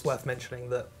break, it's worth mentioning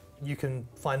that you can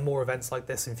find more events like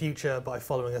this in future by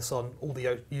following us on all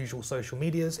the usual social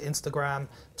medias, Instagram,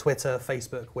 Twitter,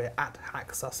 Facebook. We're at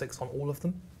HackSussex on all of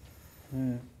them.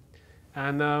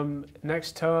 And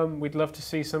next term, we'd love to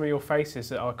see some of your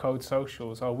faces at our Code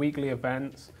Socials, our weekly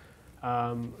events.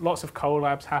 Lots of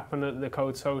collabs happen at the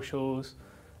Code Socials,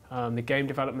 the Game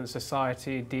Development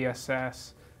Society,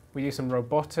 DSS. We do some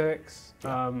robotics,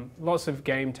 lots of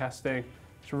game testing.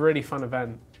 It's a really fun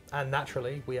event. And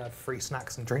naturally, we have free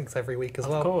snacks and drinks every week as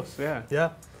well. Of course, yeah. Yeah.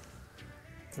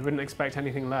 We wouldn't expect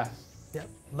anything less. Yeah.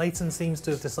 Layton seems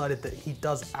to have decided that he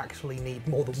does actually need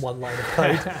more than one line of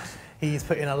code. He's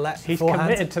put in a let He's beforehand.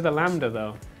 committed to the lambda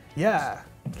though. Yeah.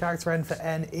 Character N for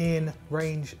N in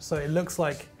range. So it looks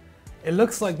like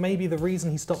maybe the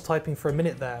reason he stopped typing for a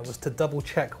minute there was to double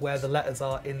check where the letters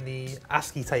are in the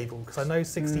ASCII table, because I know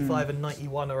 65 and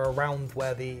 91 are around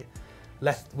where the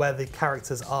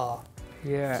characters are.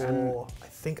 Yeah. For, I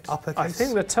think, uppercase. I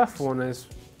think the tough one is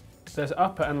there's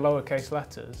upper and lowercase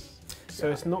letters, so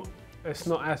it's not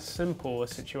as simple a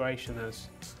situation as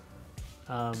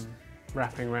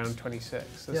wrapping around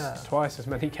 26. There's twice as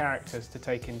many characters to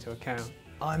take into account.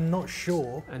 I'm not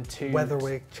sure And whether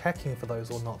we're checking for those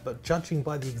or not, but judging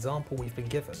by the example we've been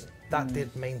given, that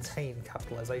did maintain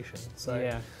capitalization. So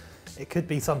it could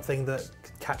be something that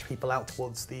could catch people out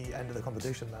towards the end of the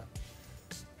competition there.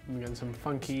 We're getting some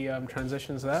funky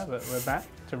transitions there, but we're back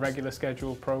to regular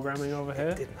schedule programming over here.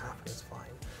 It didn't happen, it's fine.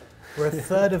 We're a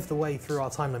third of the way through our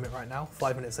time limit right now,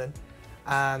 5 minutes in,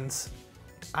 and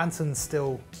Anton's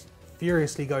still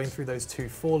furiously going through those 2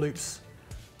 for loops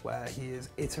where he is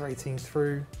iterating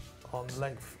through on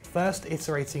length. First,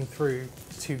 iterating through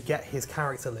to get his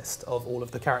character list of all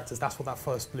of the characters. That's what that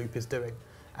first loop is doing.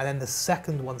 And then the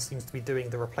second one seems to be doing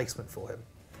the replacement for him.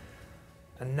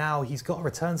 And now he's got a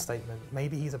return statement.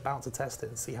 Maybe he's about to test it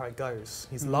and see how it goes.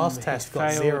 His last test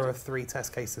got 0 of 3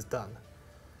 test cases done.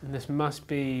 And this must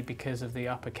be because of the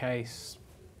uppercase.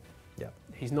 Yeah.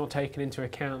 He's not taken into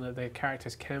account that the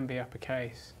characters can be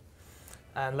uppercase.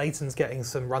 And Layton's getting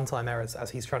some runtime errors as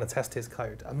he's trying to test his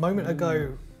code. A moment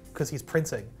ago, because he's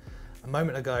printing, a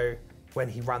moment ago when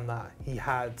he ran that, he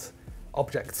had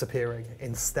objects appearing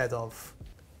instead of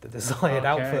the desired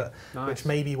output, which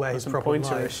may be where his problem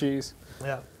pointer lies. issues.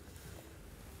 Yeah.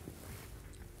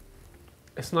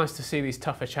 It's nice to see these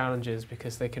tougher challenges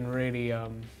because they can really,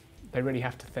 they really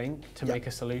have to think to make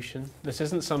a solution. This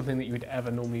isn't something that you would ever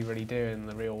normally really do in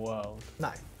the real world.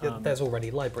 No, there's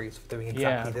already libraries for doing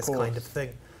exactly this kind of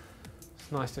thing.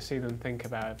 It's nice to see them think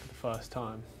about it for the first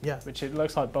time. Yeah. Which it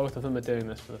looks like both of them are doing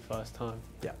this for the first time.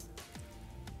 Yeah.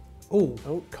 Ooh.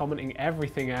 Oh, commenting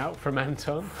everything out from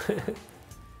Anton.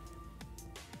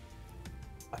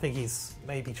 I think he's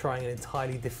maybe trying an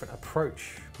entirely different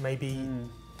approach. Maybe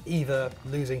either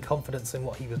losing confidence in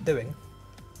what he was doing,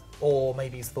 or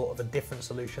maybe he's thought of a different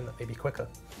solution that may be quicker.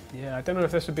 Yeah, I don't know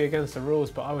if this would be against the rules,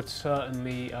 but I would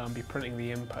certainly be printing the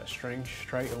input string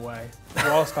straight away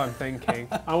whilst I'm thinking.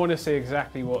 I want to see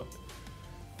exactly what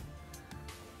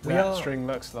that string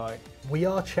looks like. We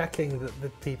are checking that the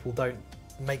people don't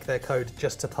make their code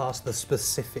just to pass the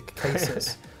specific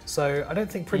cases. So I don't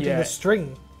think printing the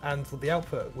string and the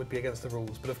output would be against the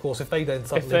rules. But of course, if they then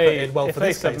suddenly put in, well, if for they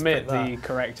this case, submit print the that.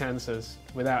 correct answers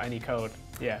without any code,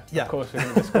 of course we're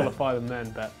going to disqualify them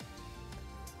then. But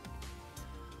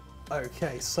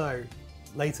okay, so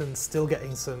Layton's still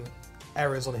getting some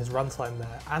errors on his runtime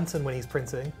there. Anton, when he's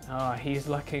printing, he's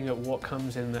looking at what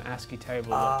comes in the ASCII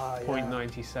table at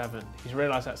 0.97. He's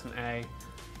realised that's an A,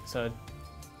 so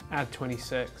add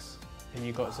 26, and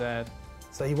you got Z.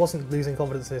 So he wasn't losing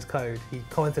confidence in his code. He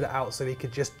commented it out so he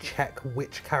could just check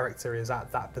which character is at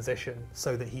that position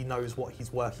so that he knows what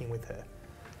he's working with here.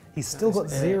 He's still got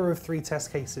 0 of 3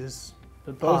 test cases.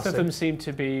 But both of them seem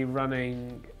to be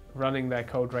running their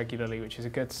code regularly, which is a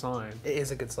good sign. It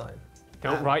is a good sign.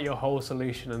 Don't write your whole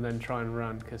solution and then try and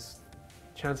run, because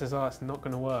chances are it's not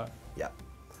going to work. Yeah.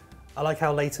 I like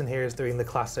how Layton here is doing the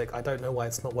classic, I don't know why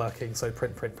it's not working, so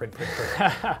print, print, print, print,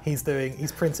 print.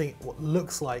 He's printing what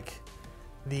looks like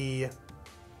the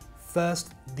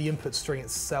input string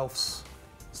itself's,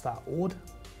 what's that, odd?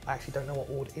 I actually don't know what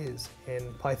ord is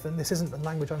in Python. This isn't a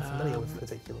language I'm familiar with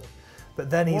particularly. But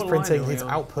then he's printing his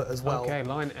output as well. Okay,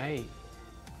 line 8.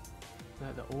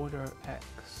 The order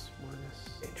x minus...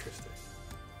 Interesting.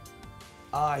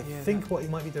 I think what he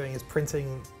might be doing is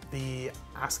printing the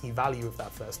ASCII value of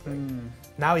that first thing.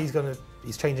 Now he's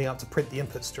changing up to print the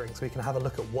input string so we can have a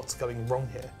look at what's going wrong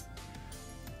here.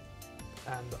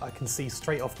 And I can see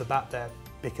straight off the bat there,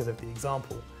 because of the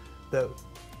example, that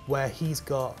where he's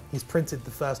printed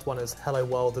the first one as hello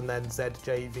world and then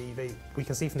ZJVV. We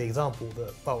can see from the example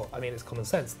that, well, I mean, it's common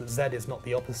sense that Z is not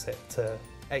the opposite to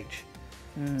H.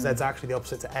 Z's actually the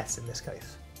opposite to S in this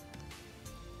case.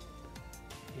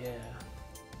 Yeah.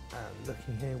 And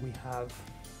looking here, we have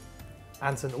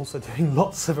Anton also doing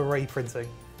lots of array printing.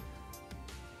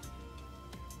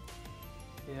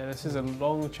 Yeah, this is a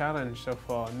long challenge so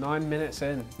far. 9 minutes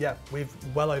in. Yeah, we've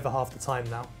well over half the time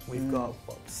now. We've got,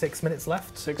 what, 6 minutes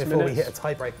left 6 before minutes. we hit a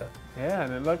tiebreaker. Yeah,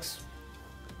 and it looks...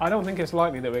 I don't think it's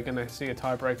likely that we're going to see a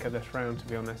tiebreaker this round, to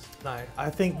be honest. No, I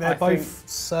think they're both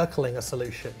circling a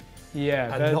solution.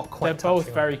 Yeah, and not quite they're both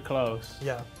touching very on. close.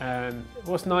 Yeah. And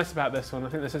what's nice about this one, I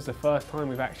think this is the first time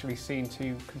we've actually seen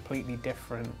two completely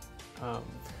different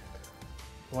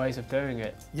ways of doing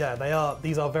it. Yeah, they are.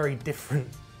 These are very different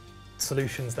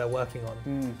solutions they're working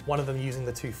on. One of them using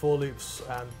the 2 for loops,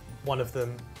 and one of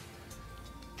them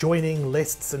joining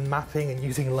lists and mapping and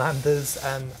using lambdas.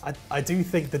 And I do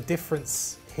think the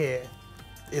difference here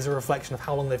is a reflection of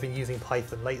how long they've been using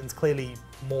Python. Layton's clearly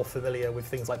more familiar with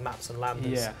things like maps and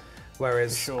lambdas,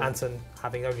 whereas Anton,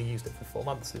 having only used it for 4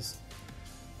 months, is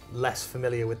less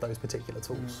familiar with those particular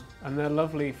tools. And they're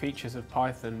lovely features of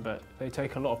Python, but they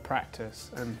take a lot of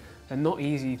practice, and they're not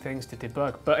easy things to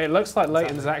debug. But it looks like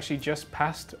Layton's actually just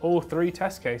passed all 3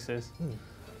 test cases.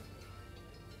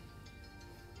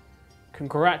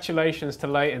 Congratulations to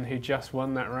Layton, who just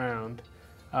won that round.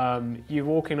 You're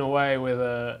walking away with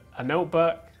a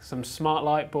notebook, some smart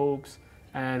light bulbs,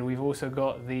 and we've also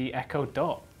got the Echo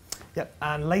Dot. Yep,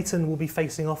 and Layton will be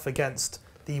facing off against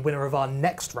the winner of our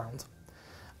next round.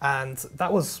 And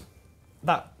that was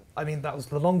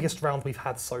the longest round we've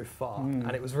had so far,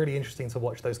 and it was really interesting to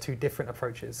watch those 2 different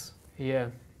approaches. Yeah.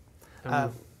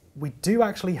 We do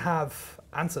actually have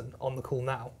Anton on the call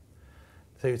now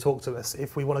to talk to us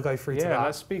if we want to go through to that. Yeah,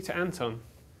 let's speak to Anton.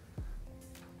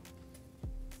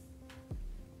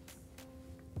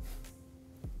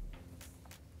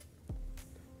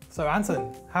 So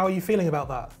Anton, how are you feeling about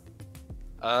that?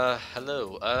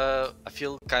 Hello. I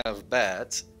feel kind of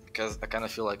bad because I kind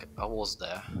of feel like I was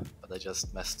there, but I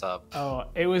just messed up. Oh,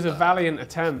 it was a valiant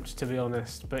attempt, to be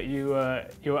honest. But you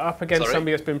were up against Sorry?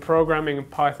 somebody that's been programming in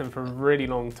Python for a really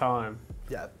long time.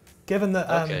 Yeah. Given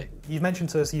that you've mentioned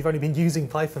to us you've only been using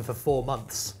Python for 4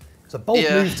 months, it's a bold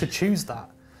move to choose that.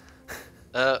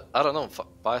 I don't know.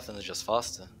 Python is just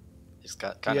faster. It's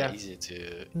kind of easier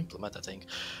to implement, I think.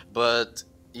 But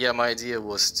yeah, my idea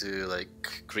was to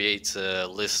like create a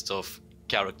list of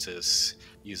characters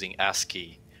using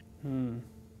ASCII.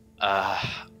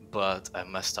 But I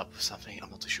messed up with something. I'm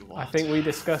not too sure what. I think we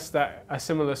discussed a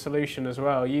similar solution as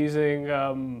well, using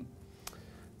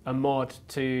a mod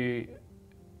to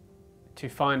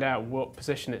find out what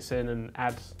position it's in and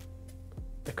add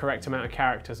the correct amount of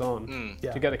characters on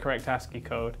to get the correct ASCII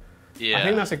code. Yeah. I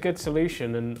think that's a good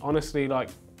solution, and honestly, like,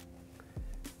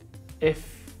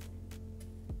 if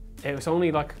it was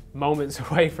only like moments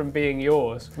away from being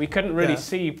yours, we couldn't really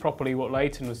see properly what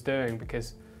Layton was doing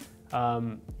because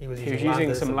he was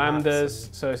using some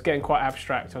lambdas, so it's getting quite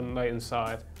abstract on Layton's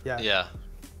side. Yeah.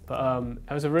 But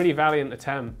it was a really valiant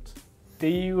attempt. Do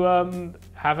you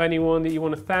have anyone that you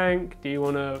want to thank? Do you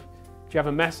have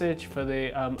a message for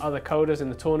the other coders in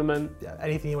the tournament? Yeah,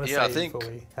 anything you want to say I think before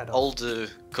we head off? all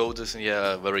the coders,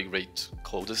 very great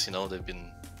coders. They've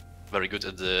been very good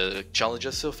at the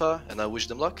challenges so far, and I wish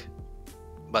them luck.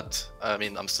 But I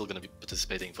mean, I'm still going to be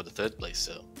participating for the 3rd place,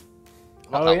 so.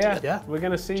 We're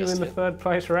going to see you in the 3rd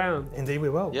place round. Indeed, we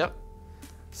will. Yep.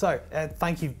 So,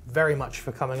 thank you very much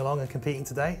for coming along and competing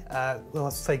today. We'll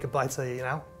have to say goodbye to you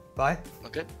now. Bye.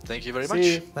 Okay. Thank you very See much.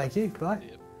 you. Thank you. Bye.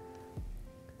 Yep.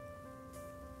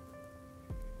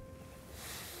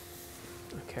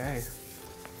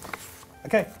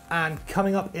 Okay, and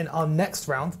coming up in our next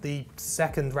round, the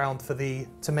 2nd round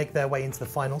to make their way into the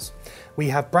finals, we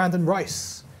have Brandon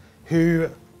Rice, who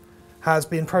has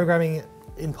been programming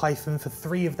in Python for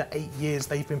 3 of the 8 years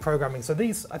they've been programming. So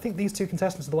I think these 2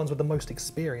 contestants are the ones with the most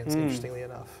experience, interestingly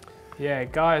enough. Yeah,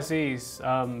 Guy Aziz,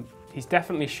 he's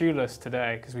definitely shoeless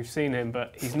today because we've seen him,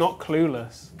 but he's not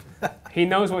clueless. He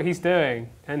knows what he's doing,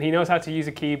 and he knows how to use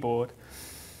a keyboard.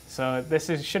 So this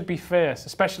should be fierce,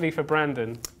 especially for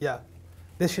Brandon. Yeah.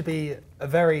 This should be a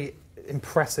very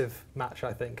impressive match,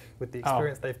 I think, with the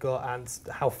experience they've got and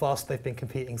how fast they've been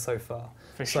competing so far.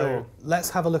 For sure. Let's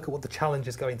have a look at what the challenge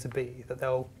is going to be that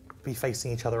they'll be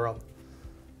facing each other on.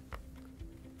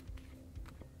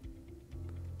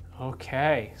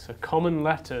 Okay, so common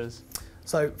letters.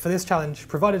 So for this challenge,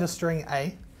 provided a string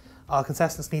A, our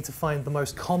contestants need to find the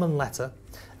most common letter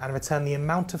and return the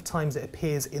amount of times it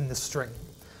appears in the string.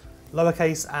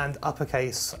 Lowercase and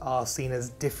uppercase are seen as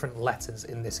different letters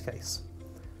in this case.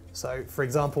 So for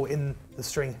example, in the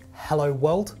string hello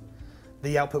world,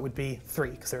 the output would be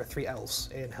 3 because there are 3 L's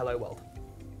in hello world.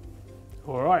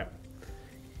 All right.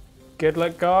 Good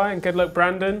luck, Guy, and good luck,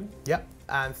 Brandon. Yep,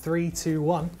 and 3, 2,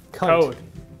 1, code.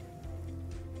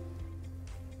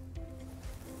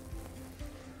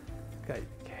 Okay,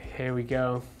 here we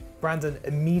go. Brandon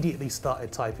immediately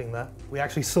started typing there. We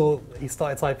actually saw he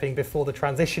started typing before the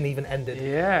transition even ended.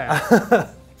 Yeah.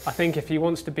 I think if he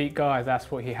wants to beat Guy, that's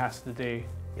what he has to do.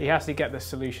 He has to get the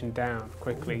solution down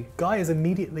quickly. Guy is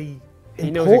immediately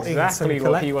He knows exactly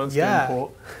what he wants to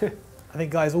import. I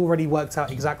think Guy's already worked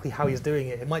out exactly how he's doing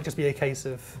it. It might just be a case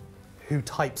of who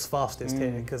types fastest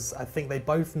here, because I think they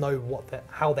both know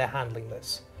how they're handling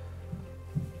this.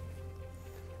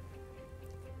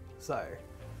 So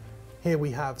here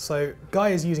we have, so Guy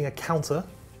is using a counter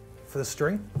for the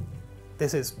string.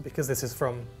 This is because this is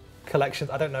from collections.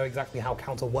 I don't know exactly how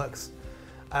counter works.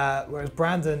 Whereas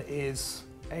Brandon is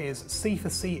C for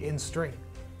C in string.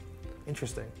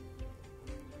 Interesting.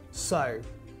 So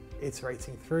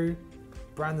iterating through,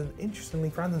 Brandon's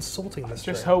sorting the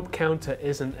string. Just hope counter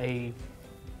isn't a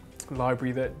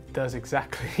library that does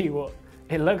exactly what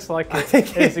it looks like.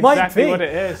 It is exactly what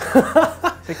it is.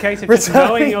 It's a case of just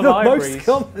knowing your libraries.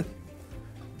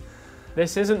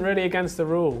 This isn't really against the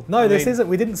rule. No, this isn't.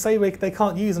 We didn't say they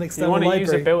can't use an external library. You want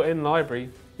to use a built-in library.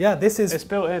 Yeah, it's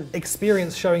built in.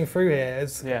 Experience showing through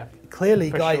here. Clearly,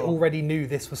 Guy already knew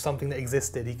this was something that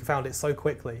existed. He found it so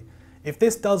quickly. If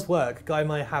this does work, Guy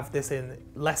might have this in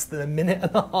less than a minute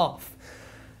and a half.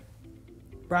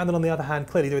 Brandon, on the other hand,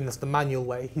 clearly doing this the manual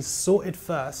way. He's sorted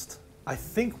first. I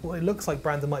think what it looks like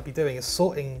Brandon might be doing is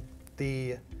sorting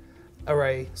the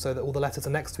array so that all the letters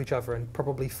are next to each other and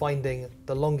probably finding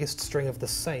the longest string of the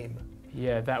same.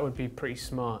 Yeah, that would be pretty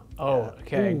smart. Oh,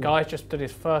 okay. Guy just did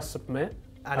his first submit.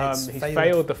 And he's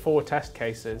failed the 4 test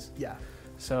cases. Yeah.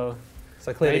 So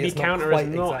clearly maybe counter is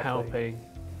not helping.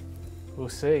 We'll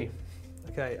see.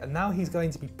 Okay, and now he's going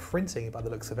to be printing by the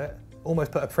looks of it.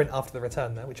 Almost put a print after the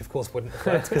return there, which of course wouldn't have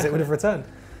worked because it would have returned.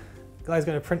 Guy's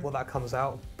going to print what that comes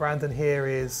out. Brandon here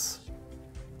is,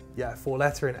 4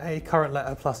 letter in A, current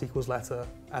letter plus equals letter,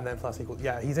 and then plus equals.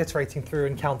 Yeah, he's iterating through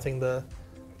and counting the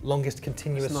longest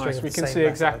continuous string of the same letter. We can see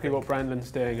exactly what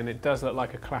Brandon's doing, and it does look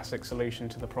like a classic solution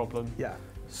to the problem. Yeah.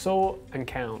 Sort and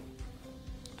count,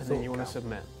 and then you want to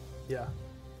submit. Yeah.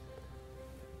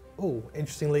 Oh,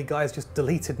 interestingly, Guy's just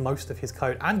deleted most of his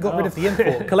code and got rid of the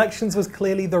import. Collections was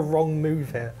clearly the wrong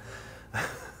move here.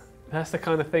 That's the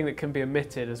kind of thing that can be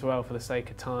omitted as well for the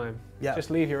sake of time. Yeah. Just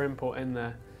leave your import in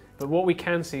there. But what we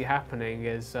can see happening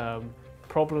is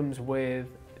problems with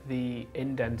the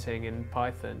indenting in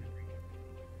Python.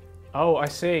 Oh, I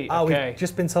see. Okay. We've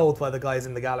just been told by the guys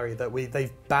in the gallery that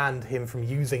they've banned him from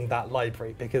using that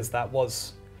library because that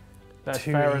was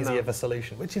too easy of a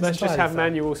solution. Which is Let's just have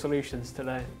manual solutions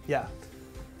today. Yeah.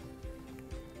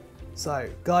 So,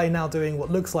 Guy now doing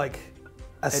what looks like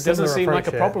a similar approach. It doesn't seem like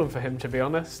a problem for him, to be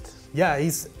honest. Yeah,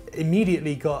 he's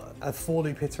immediately got a for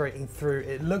loop iterating through.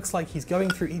 It looks like he's going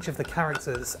through each of the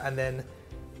characters and then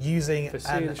using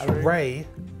an array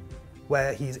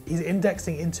where he's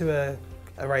indexing into a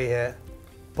array here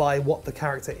by what the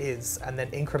character is and then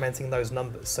incrementing those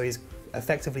numbers. So he's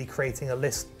effectively creating a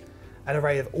list, an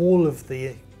array of all of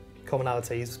the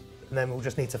commonalities, and then we'll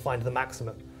just need to find the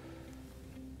maximum.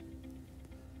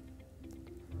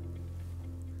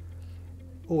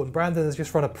 Oh, and Brandon has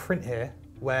just run a print here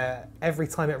where every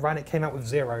time it ran, it came out with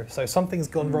 0. So something's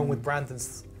gone wrong with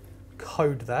Brandon's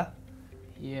code there.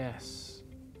 Yes.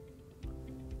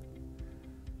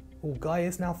 Oh, Guy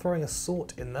is now throwing a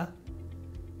sort in there.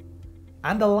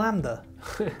 And a lambda.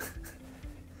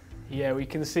 Yeah, we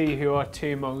can see who our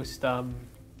 2 most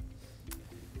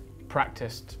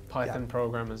practiced Python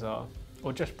programmers are,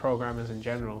 or just programmers in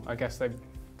general. I guess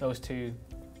those 2,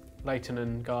 Layton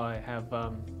and Guy, have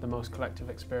the most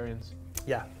collective experience.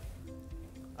 Yeah,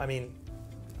 I mean,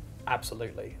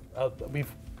 absolutely.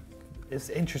 It's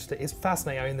interesting. It's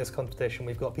fascinating in this competition.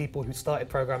 We've got people who started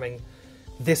programming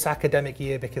this academic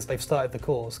year because they've started the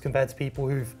course, compared to people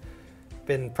who've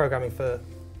been programming for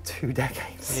 2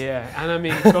 decades. Yeah, and I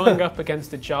mean, going up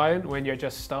against a giant when you're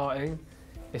just starting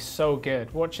is so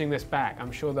good. Watching this back,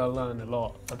 I'm sure they'll learn a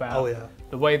lot about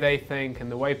the way they think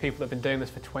and the way people that have been doing this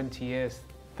for 20 years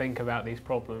think about these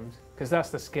problems. Because that's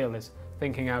the skill, is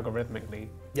thinking algorithmically.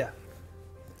 Yeah.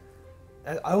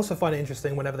 I also find it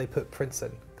interesting whenever they put prints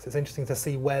in, because it's interesting to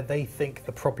see where they think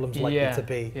the problem's likely to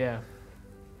be. Yeah.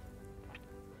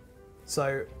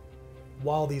 So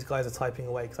while these guys are typing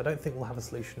away, because I don't think we'll have a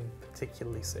solution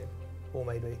particularly soon, or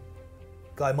maybe.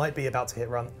 Guy might be about to hit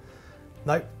run.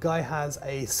 Nope, Guy has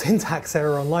a syntax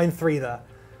error on line 3 there.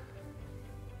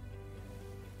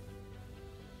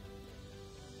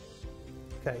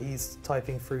 Okay, he's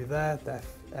typing through there,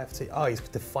 FT. Oh, he's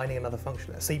defining another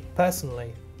function there. See,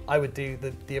 personally, I would do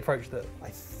the approach that I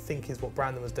think is what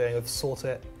Brandon was doing, of sort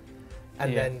it,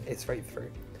 and then iterate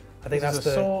through. I think that's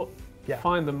the sort.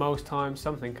 Find the most time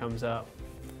something comes up.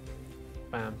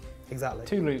 Bam. Exactly.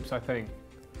 2 loops, I think.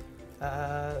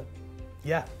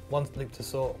 Yeah, 1 loop to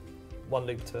sort, 1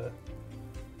 loop to.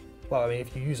 Well, I mean,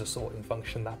 if you use a sorting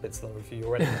function, that bit's lower for you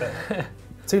already. But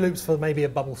 2 loops for maybe a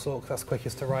bubble sort, 'cause that's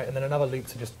quickest to write, and then another loop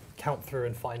to just count through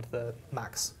and find the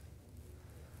max.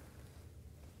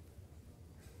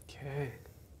 Okay.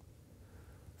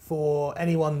 For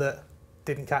anyone that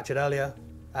didn't catch it earlier,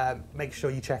 make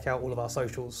sure you check out all of our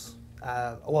socials,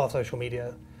 all our social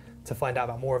media, to find out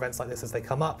about more events like this as they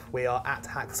come up. We are at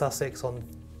HackSussex on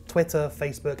Twitter,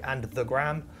 Facebook, and the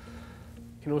Gram.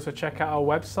 You can also check out our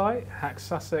website,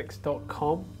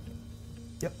 HackSussex.com.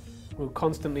 Yep. We'll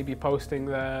constantly be posting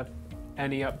there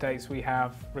any updates we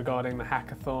have regarding the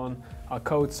hackathon, our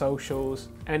code socials,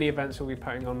 any events we'll be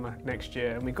putting on next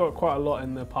year. And we've got quite a lot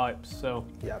in the pipes, so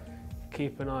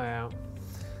keep an eye out.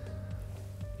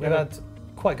 We've had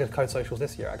quite good code socials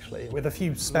this year, actually, with a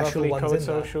few special ones code in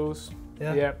socials.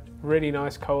 there. Yeah, really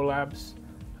nice collabs.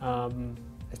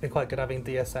 It's been quite good having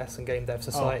DSS and Game Dev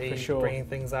Society bringing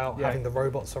things out, having the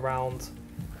robots around,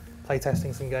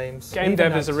 playtesting some games. Game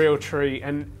dev is a real treat,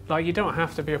 and like, you don't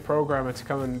have to be a programmer to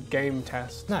come and game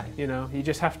test. No. You know, you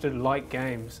just have to like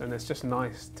games, and it's just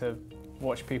nice to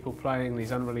watch people playing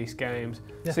these unreleased games,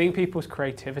 seeing people's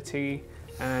creativity,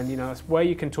 and you know, it's where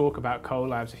you can talk about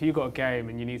collabs. If you've got a game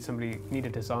and you need a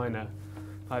designer,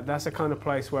 like, that's the kind of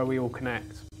place where we all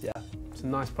connect. Yeah. It's a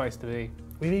nice place to be.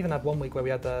 We've even had one week where we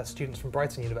had students from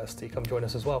Brighton University come join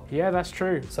us as well. Yeah, that's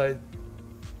true. So,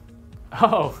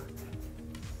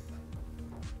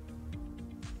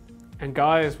 and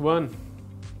Guy has won.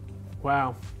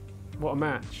 Wow, what a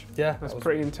match. Yeah, that's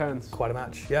pretty intense. Quite a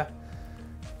match, yeah.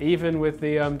 Even with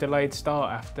the delayed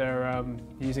start after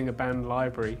using a banned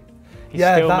library, he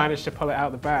still managed to pull it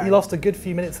out the bag. He lost a good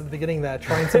few minutes at the beginning there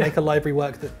trying to make a library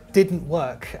work that didn't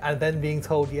work, and then being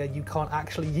told, yeah, you can't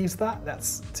actually use that.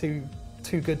 That's too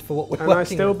good for what we're working with. And I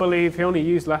still believe he only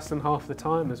used less than half the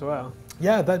time as well.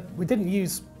 Yeah, but we didn't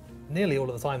use nearly all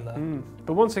of the time there.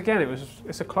 But once again,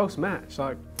 it's a close match.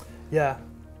 Like, yeah,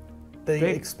 the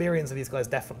experience of these guys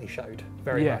definitely showed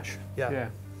very much. Yeah.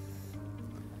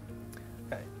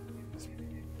 Okay.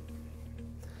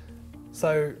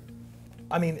 So,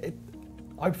 I mean,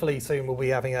 hopefully soon we'll be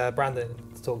having Brandon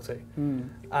to talk to.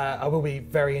 I will be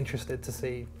very interested to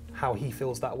see how he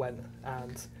feels that went,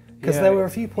 and because there were a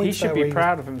few points he should be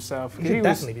proud of himself. He should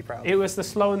definitely be proud. It was the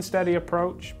slow and steady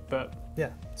approach, but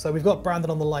yeah. So we've got Brandon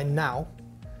on the line now.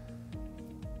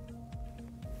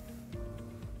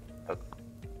 Can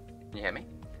you hear me?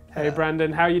 Hey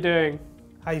Brandon, how are you doing?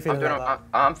 How are you feeling about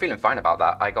that? I'm feeling fine about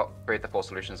that. I got 3 of the 4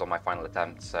 solutions on my final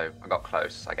attempt, so I got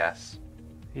close, I guess.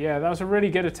 Yeah, that was a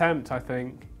really good attempt, I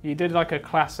think. You did like a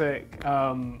classic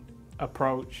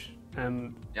approach,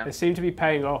 and it seemed to be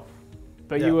paying off.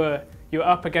 But you were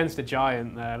up against a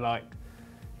giant there. Like,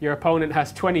 your opponent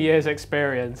has 20 years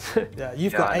experience. Yeah,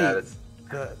 you've got 8.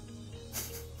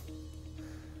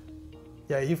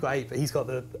 Yeah, you've got 8, but he's got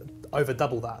over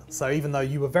double that. So even though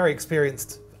you were very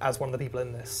experienced as one of the people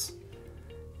in this,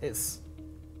 it's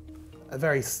a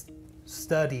very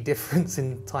sturdy difference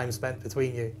in time spent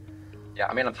between you. Yeah,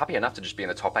 I mean, I'm happy enough to just be in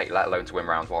the top 8, let alone to win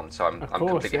round 1. So I'm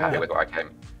completely happy with where I came.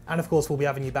 And of course, we'll be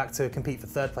having you back to compete for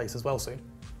 3rd place as well soon.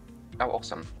 Oh,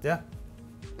 awesome. Yeah.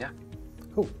 Yeah.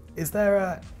 Cool. Is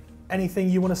there anything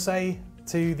you want to say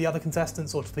to the other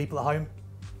contestants or to the people at home?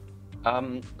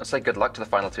 I'll say good luck to the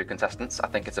final 2 contestants. I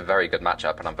think it's a very good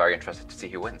matchup, and I'm very interested to see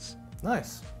who wins.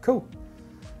 Nice. Cool.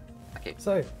 Thank you.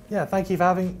 So, yeah, thank you for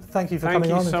coming on and competing.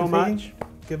 Thank you so much.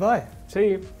 Goodbye. See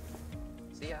you.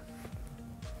 See ya.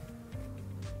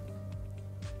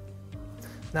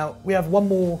 Now, we have one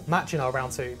more match in our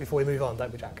round 2 before we move on,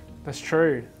 don't we, Jack? That's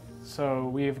true. So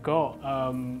we've got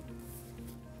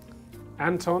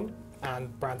Anton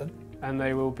and Brandon, and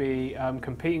they will be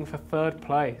competing for 3rd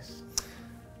place.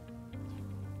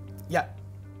 Yeah.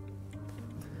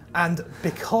 And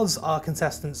because our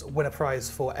contestants win a prize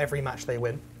for every match they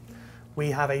win, we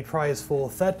have a prize for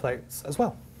third place as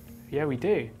well. Yeah, we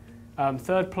do.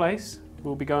 Third place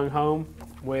will be going home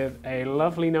with a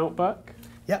lovely notebook.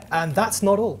 Yep, and that's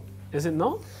not all. Is it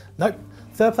not? Nope.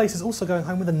 Third place is also going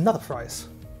home with another prize.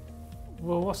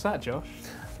 Well, what's that, Josh?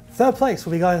 Third place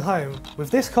will be going home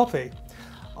with this copy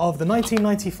of the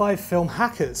 1995 film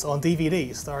Hackers on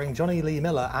DVD, starring Johnny Lee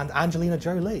Miller and Angelina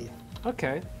Jolie.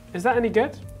 Okay. Is that any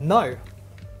good? No.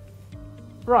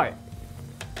 Right.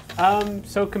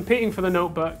 So competing for the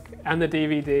notebook and the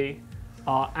DVD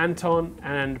are Anton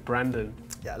and Brandon.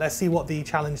 Yeah, let's see what the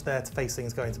challenge they're facing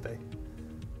is going to be.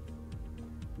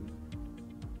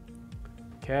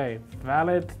 Okay,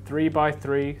 valid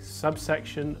 3x3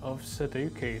 subsection of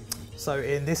Sudoku. So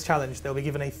in this challenge, they'll be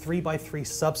given a 3x3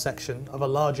 subsection of a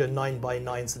larger 9x9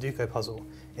 Sudoku puzzle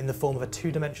in the form of a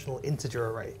two-dimensional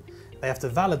integer array. They have to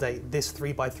validate this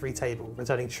 3x3 table,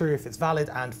 returning true if it's valid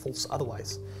and false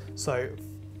otherwise. So,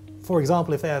 for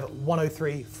example, if they have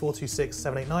 103, 426,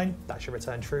 789, that should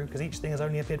return true because each thing has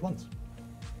only appeared once.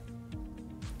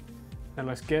 That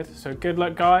looks good. So good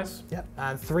luck, guys. Yep,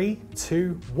 and 3,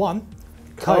 2, 1,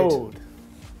 code.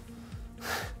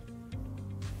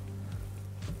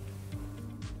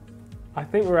 I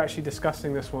think we were actually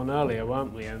discussing this one earlier,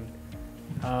 weren't we?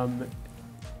 And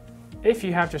if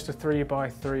you have just a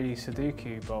 3x3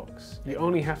 Sudoku box, you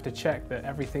only have to check that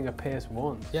everything appears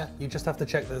once. Yeah, you just have to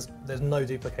check there's no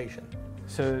duplication.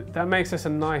 So that makes this a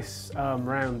nice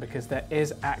round because there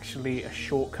is actually a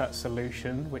shortcut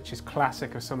solution, which is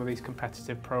classic of some of these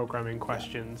competitive programming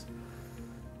questions.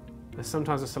 There's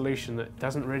sometimes a solution that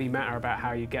doesn't really matter about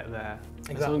how you get there,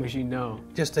 as long as you know.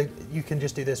 You can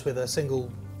just do this with a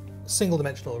single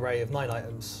dimensional array of 9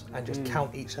 items and just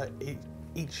count each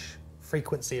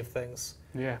frequency of things.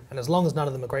 Yeah. And as long as none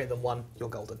of them are greater than 1, you're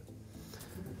golden.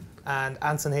 And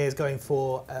Anton here is going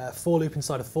for a for loop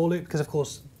inside a for loop because, of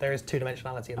course, there is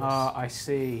two-dimensionality in this. Ah, I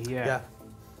see. Yeah. Yeah.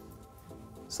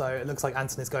 So it looks like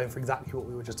Anton is going for exactly what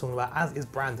we were just talking about, as is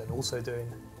Brandon also doing.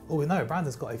 Oh no,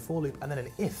 Brandon's got a for loop and then an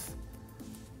if.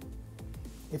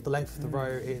 If the length of the row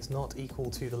is not equal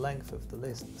to the length of the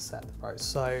list set row.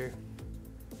 So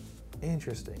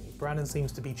interesting. Brandon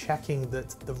seems to be checking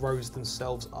that the rows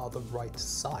themselves are the right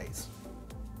size.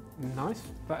 Nice.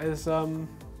 That is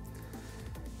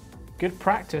good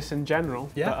practice in general.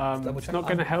 Yeah, but it's not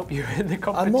going to help you in the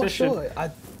competition. I'm not sure.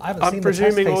 I haven't I'm seen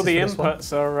presuming the test all the cases for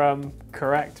this one. inputs are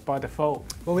correct by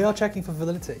default. Well, we are checking for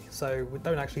validity, so I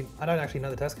don't actually know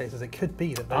the test cases. It could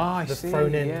be that they've see.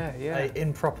 thrown in Yeah. a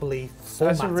improperly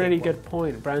formatted That's a really one. good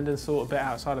point. Brandon's thought a bit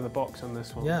outside of the box on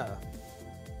this one. Yeah.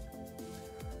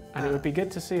 And it would be good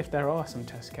to see if there are some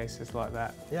test cases like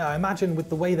that. Yeah, I imagine with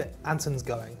the way that Anton's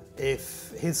going,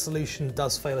 if his solution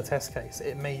does fail a test case,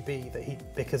 it may be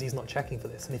that because he's not checking for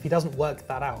this, and if he doesn't work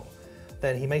that out,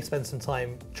 then he may spend some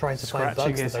time trying to find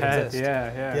bugs his that don't head. exist.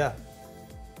 Yeah.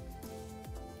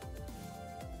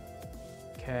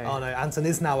 Okay. Oh no, Anton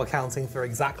is now accounting for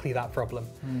exactly that problem.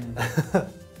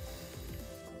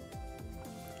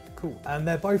 Cool. And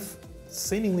they're both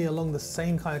seemingly along the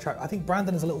same kind of track. I think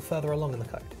Brandon is a little further along in the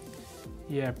code.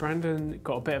 Yeah, Brandon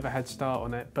got a bit of a head start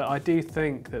on it, but I do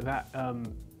think that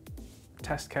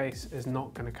test case is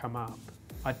not going to come up.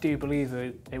 I do believe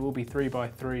that it will be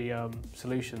 3x3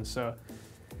 solutions, so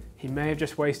he may have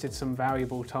just wasted some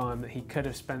valuable time that he could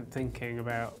have spent thinking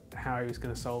about how he was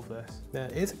going to solve this. Yeah,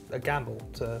 it is a gamble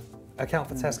to account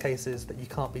for test cases that you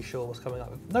can't be sure what's coming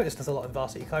up. I've noticed there's a lot in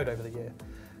Varsity Code over the year,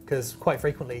 because quite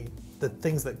frequently the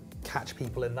things that catch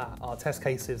people in that are test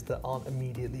cases that aren't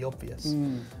immediately obvious.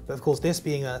 But of course, this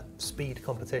being a speed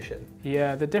competition.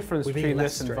 Yeah, the difference between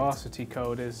less this and Varsity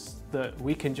Code is that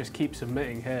we can just keep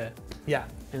submitting here. Yeah.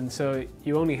 And so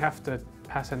you only have to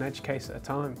pass an edge case at a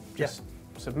time. Just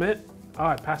submit. Oh,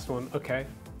 I passed one. Okay,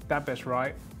 that bit's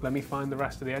right. Let me find the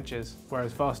rest of the edges.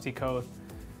 Whereas Varsity Code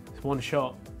is one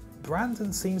shot.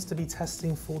 Brandon seems to be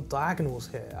testing for diagonals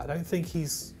here. I don't think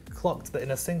he's clocked that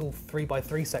in a single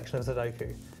 3x3 section of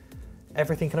Sudoku,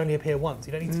 everything can only appear once.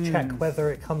 You don't need to check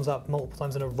whether it comes up multiple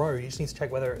times in a row. You just need to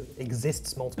check whether it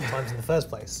exists multiple times in the first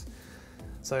place.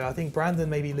 So I think Brandon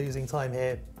may be losing time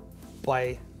here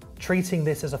by treating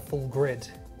this as a full grid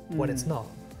when it's not.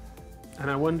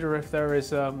 And I wonder if there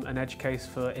is an edge case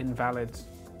for an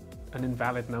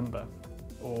invalid number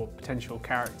or potential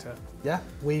character. Yeah,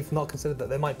 we've not considered that.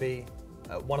 There might be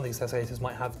one of these test cases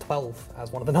might have 12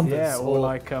 as one of the numbers. Yeah, or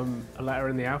like a letter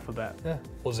in the alphabet. Yeah,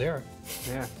 or 0.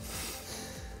 Yeah.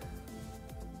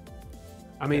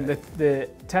 I mean, the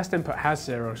test input has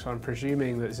 0, so I'm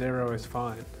presuming that 0 is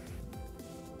fine.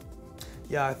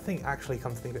 Yeah, I think actually,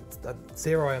 come to think of it,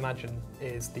 0 I imagine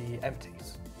is the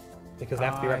empties. because they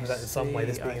have to be represented in some way,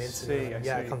 this being an incident.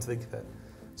 Yeah, come to think of it.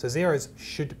 So zeros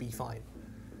should be fine.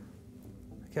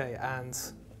 Okay, and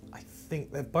I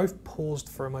think they've both paused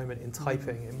for a moment in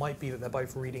typing. It might be that they're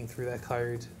both reading through their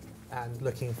code and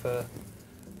looking for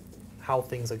how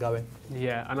things are going.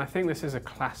 Yeah, and I think this is a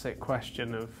classic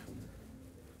question of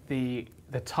the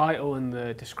title and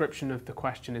the description of the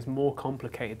question is more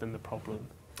complicated than the problem.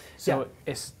 So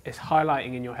it's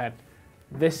highlighting in your head,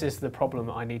 this is the problem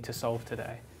that I need to solve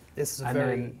today. This is a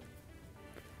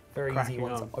very easy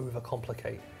one to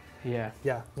overcomplicate. Yeah.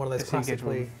 Yeah, one of those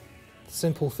classically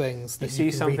simple things that you see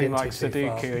can something read like into too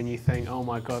fast. Sudoku and you think, oh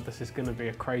my god, this is going to be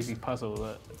a crazy puzzle.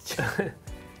 That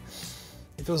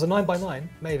If it was a 9x9,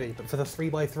 maybe, but for the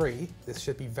 3x3, this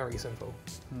should be very simple.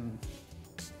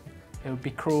 It would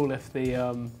be cruel if the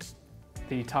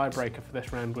tiebreaker for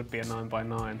this round would be a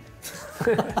 9x9.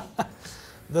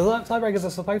 The tiebreakers are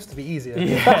supposed to be easier.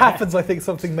 Yeah. If that happens, I think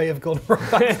something may have gone wrong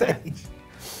backstage.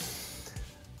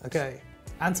 Okay,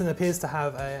 Anton appears to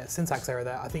have a syntax error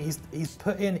there. I think he's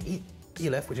put in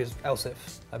elif, which is else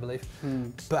if, I believe,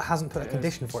 but hasn't put a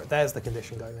condition for it. There's the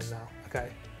condition going in now.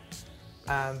 Okay.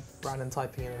 Brandon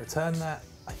typing in a return there.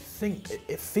 I think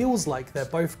it feels like they're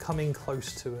both coming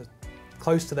close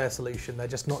to their solution. They're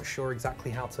just not sure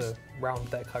exactly how to round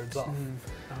their codes off.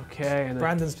 Okay. And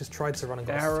Brandon's just tried to run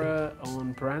a error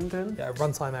on Brandon. Yeah,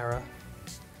 runtime error.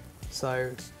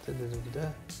 So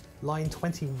line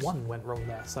 21 went wrong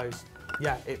there. So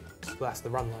yeah, that's the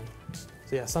run line.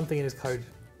 So yeah, something in his code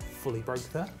fully broke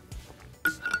there.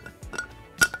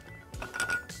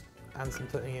 Anson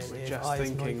putting in if just I is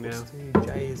thinking not equal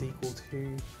to j is equal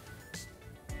to.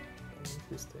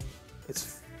 Interesting.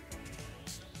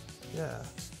 Yeah,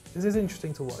 this is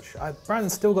interesting to watch.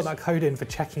 Brandon's still got that code in for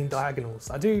checking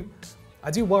diagonals. I do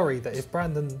worry that if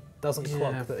Brandon doesn't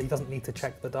clock that he doesn't need to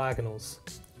check the diagonals,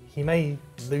 he may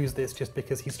lose this just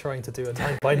because he's trying to do a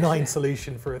 9x9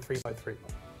 solution for a 3x3. And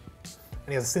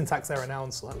he has a syntax error now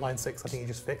on line 6. I think he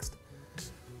just fixed.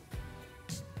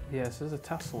 Yeah, this is a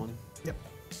tough one. Yep.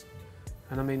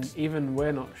 And I mean, even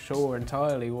we're not sure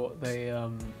entirely what the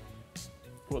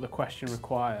question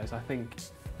requires. I think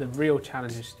the real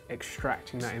challenge is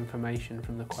extracting that information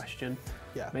from the question.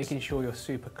 Yeah. Making sure you're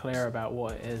super clear about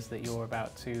what it is that you're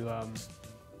about to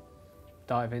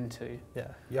dive into. Yeah,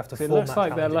 you have to. It looks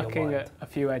like they're looking at a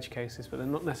few edge cases, but they're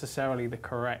not necessarily the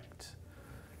correct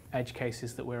edge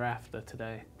cases that we're after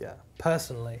today. Yeah.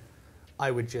 Personally,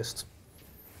 I would just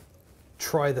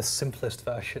try the simplest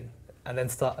version and then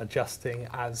start adjusting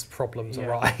as problems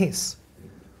arise.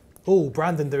 Oh,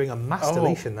 Brandon doing a mass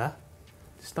deletion there.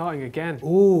 Starting again.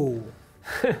 Ooh.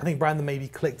 I think Brandon maybe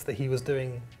clicked that he was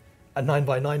doing a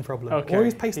 9x9 problem. Okay. Or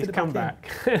he's pasted it come back.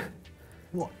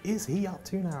 What is he up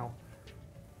to now?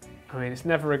 I mean, it's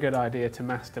never a good idea to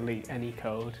mass delete any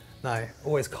code. No,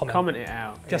 always comment. Comment it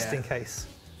out. Just in case.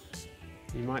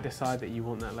 You might decide that you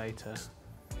want that later.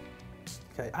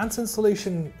 Okay, Anton's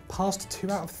solution passed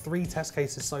 2 out of 3 test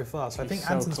cases so far, so I think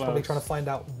Anton's probably trying to find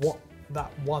out what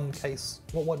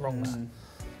went wrong there.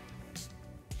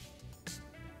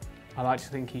 I like to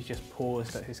think he's just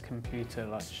paused at his computer,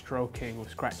 like stroking or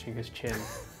scratching his chin.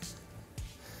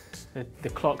 The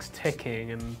clock's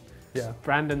ticking and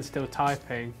Brandon's still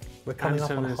typing. We're coming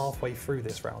up on halfway through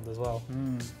this round as well.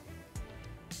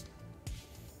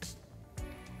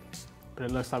 But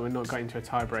it looks like we're not going to a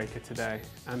tiebreaker today.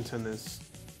 Anton is...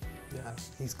 Yeah,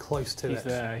 he's close to it. He's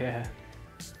there, yeah.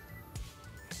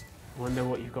 Wonder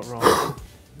what you've got wrong.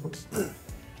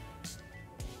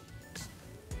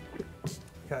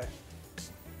 Okay.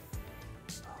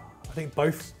 I think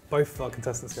both our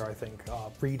contestants here, I think,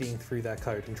 are reading through their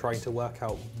code and trying to work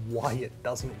out why it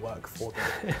doesn't work for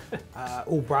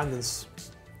them. Brandon's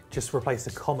just replaced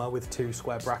a comma with 2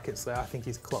 square brackets there. I think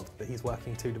he's clocked that he's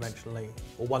working 2-dimensionally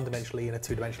or 1-dimensionally in a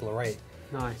 2-dimensional array.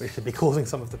 Nice. Which should be causing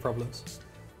some of the problems.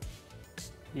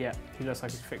 Yeah, he looks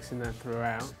like he's fixing that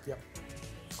throughout. Yep.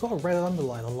 I've got a red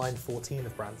underline on line 14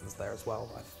 of Brandon's there as well.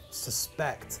 I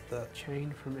suspect that...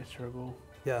 Chain from iterable.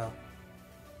 Yeah.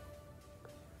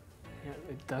 Yeah,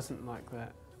 it doesn't like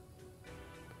that.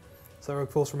 So of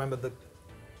course remember the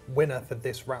winner for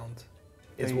this round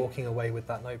is walking away with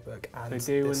that notebook. And they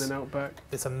do win the notebook.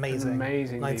 It's amazing.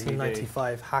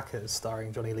 1995 DVD. Hackers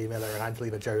starring Johnny Lee Miller and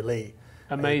Angelina Jolie.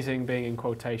 Amazing being in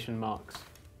quotation marks.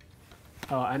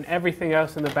 Oh, and everything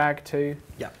else in the bag too.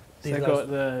 Yeah. So they've got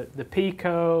the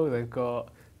Pico, they've got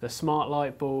the smart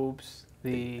light bulbs,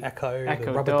 the Echo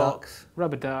the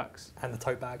rubber ducks, and the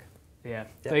tote bag. Yeah,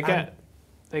 they get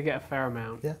a fair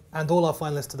amount. Yeah, and all our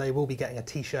finalists today will be getting a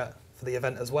T-shirt for the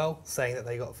event as well, saying that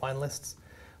they got finalists,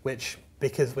 which,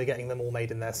 because we're getting them all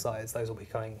made in their size, those will be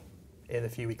coming in a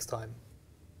few weeks' time.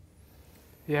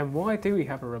 Yeah, and why do we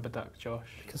have a rubber duck, Josh?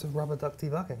 Because of rubber duck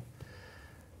debugging.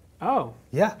 Oh.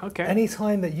 Yeah. Okay.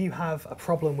 Anytime that you have a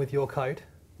problem with your code,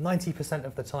 90%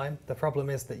 of the time, the problem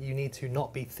is that you need to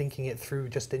not be thinking it through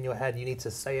just in your head. You need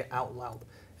to say it out loud.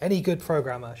 Any good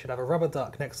programmer should have a rubber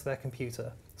duck next to their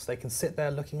computer so they can sit there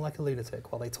looking like a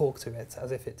lunatic while they talk to it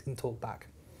as if it can talk back.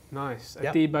 Nice. A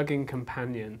Yep. debugging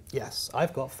companion. Yes,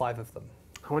 I've got 5 of them.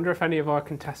 I wonder if any of our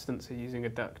contestants are using a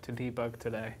duck to debug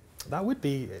today. That would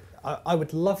be, I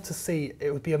would love to see,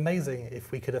 it would be amazing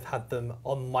if we could have had them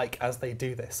on mic as they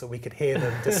do this so we could hear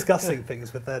them discussing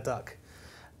things with their duck.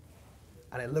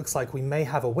 And it looks like we may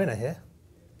have a winner here.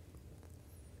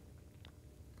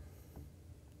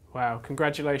 Wow,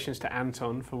 congratulations to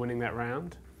Anton for winning that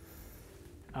round.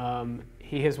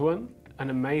 He has won an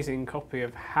amazing copy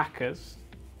of Hackers,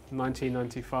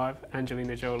 1995,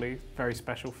 Angelina Jolie, very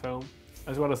special film,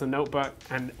 as well as the notebook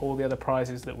and all the other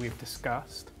prizes that we've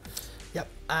discussed. Yep,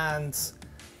 and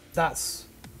that's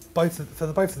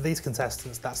for both of these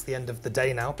contestants, that's the end of the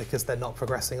day now because they're not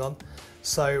progressing on.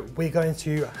 So we're going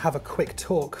to have a quick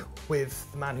talk with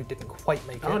the man who didn't quite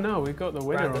make it. Oh no, we've got the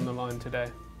winner Brandon. on the line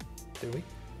today. Do we?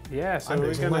 Yeah, so I'm we're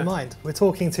losing going my mind. We're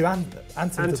talking to Anton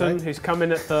Anton, today. who's come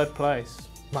in at 3rd place.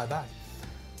 My bad.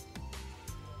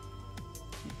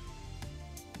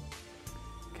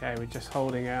 Okay, we're just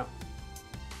holding out.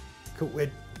 Cool.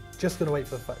 We're just going to wait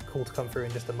for the call to come through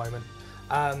in just a moment.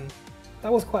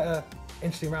 That was quite an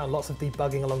interesting round. Lots of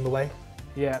debugging along the way.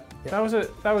 Yeah, that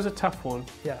was a tough one.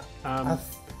 Yeah. I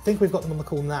think we've got them on the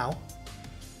call now.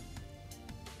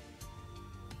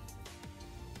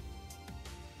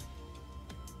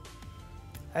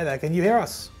 Hey there, can you hear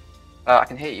us? I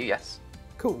can hear you, yes.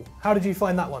 Cool. How did you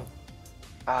find that one?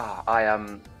 I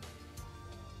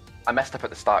messed up at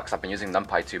the start because I've been using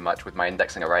NumPy too much with my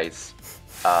indexing arrays.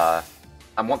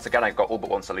 And once again, I got all but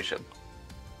one solution.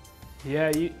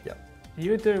 Yeah,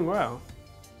 you were doing well.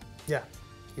 Yeah,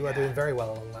 you were doing very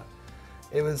well along that.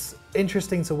 It was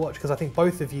interesting to watch because I think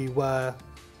both of you were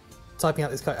typing out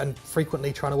this code and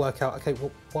frequently trying to work out, okay,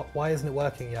 well, why isn't it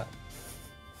working yet?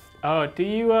 Oh, do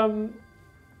you,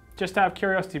 just out of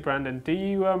curiosity, Brandon, do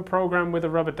you program with a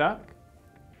rubber duck?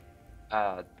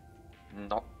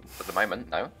 Not at the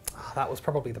moment, no. That was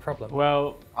probably the problem.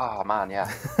 Well, oh man, yeah.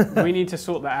 We need to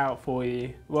sort that out for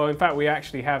you. Well, in fact, we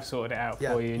actually have sorted it out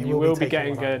for you, and you will be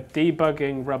getting a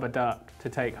debugging rubber duck to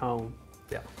take home.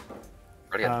 Yeah.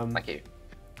 Brilliant, thank you.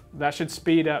 That should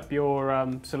speed up your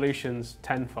solutions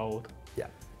tenfold. Yeah.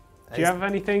 Do you have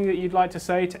anything that you'd like to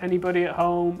say to anybody at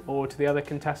home or to the other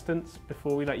contestants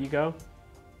before we let you go?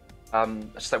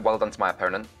 Just say well done to my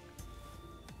opponent.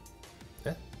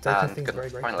 Yeah, and things good very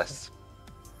great. finalists.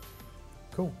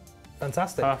 Cool.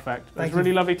 Fantastic. Perfect. It was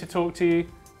really lovely to talk to you.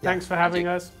 Thanks for having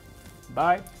us.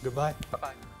 Bye. Goodbye.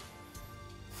 Bye-bye.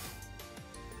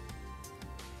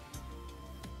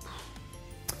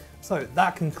 So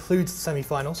that concludes the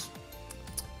semi-finals.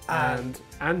 And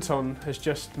Anton has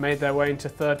just made their way into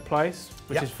 3rd place,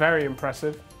 which is very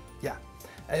impressive. Yeah,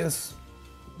 it was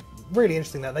really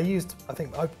interesting that they used, I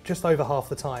think, just over half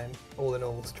the time, all in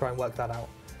all, to try and work that out.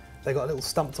 They got a little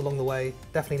stumped along the way,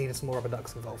 definitely needed some more rubber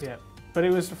ducks involved. Yeah, but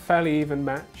it was a fairly even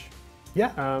match.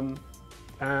 Yeah.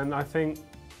 And I think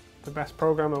the best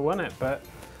programmer won it, but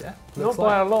yeah, not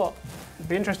by a lot. It'd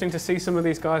be interesting to see some of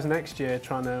these guys next year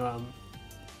trying to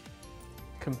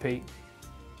compete.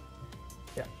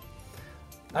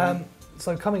 Yeah.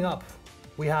 So coming up,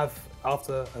 we have,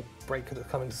 after a break that's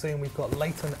coming soon, we've got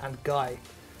Layton and Guy,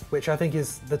 which I think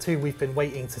is the two we've been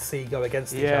waiting to see go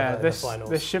against each other in the finals.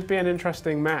 This should be an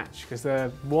interesting match because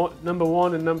they're number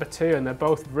 1 and number 2, and they're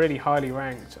both really highly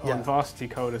ranked on Varsity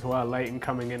Code as well. Layton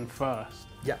coming in first.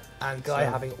 Yeah, and Guy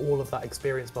having all of that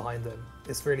experience behind him.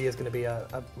 This really is going to be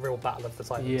a real battle of the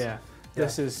titans. Yeah,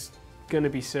 this is going to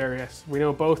be serious. We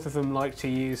know both of them like to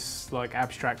use like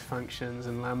abstract functions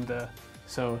and Lambda,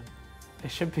 so it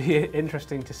should be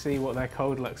interesting to see what their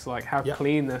code looks like, how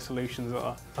clean their solutions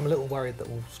are. I'm a little worried that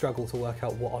we'll struggle to work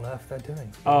out what on earth they're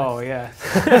doing. Oh, yeah.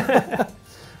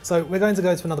 So we're going to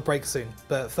go to another break soon,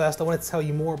 but first I wanted to tell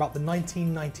you more about the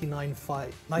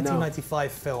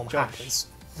 1995 film Hackers.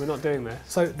 We're not doing this.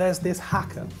 So there's this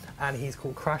hacker, and he's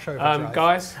called Crash Overdrive.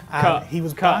 Guys, and he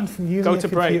was banned from using a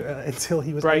computer until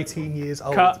he was 18 years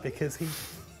old because he...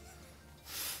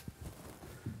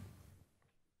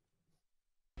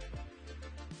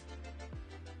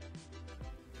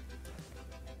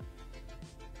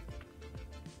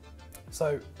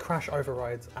 So Crash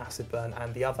Override, Acid Burn,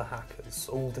 and the other hackers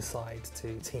all decide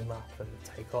to team up and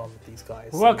take on these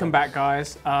guys. Welcome back,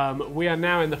 guys. We are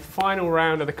now in the final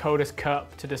round of the Coders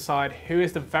Cup to decide who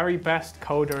is the very best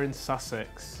coder in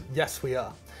Sussex. Yes, we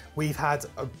are. We've had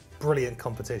a brilliant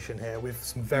competition here with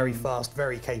some very fast,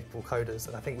 very capable coders,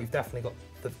 and I think we've definitely got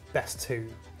the best two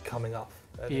coming up.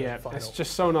 Yeah, it's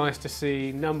just so nice to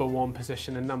see #1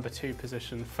 position and #2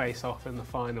 position face off in the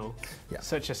final. Yeah.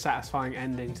 Such a satisfying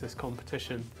ending to this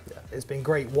competition. Yeah, it's been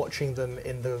great watching them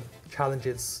in the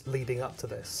challenges leading up to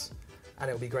this, and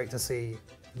it'll be great to see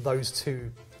those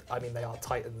two, I mean they are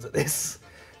titans at this,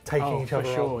 taking each other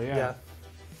on. For sure, yeah.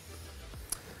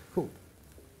 Cool.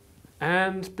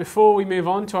 And before we move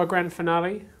on to our grand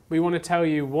finale, we want to tell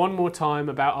you one more time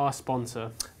about our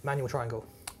sponsor. Manual Triangle.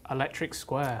 Electric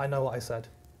Square. I know what I said.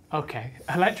 Okay,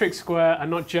 Electric Square are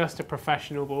not just a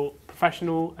professional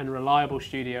and reliable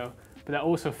studio, but they're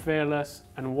also fearless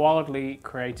and wildly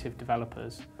creative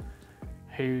developers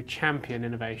who champion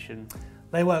innovation.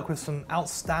 They work with some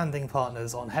outstanding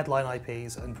partners on headline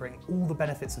IPs and bring all the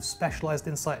benefits of specialised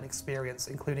insight and experience,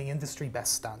 including industry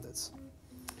best standards.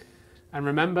 And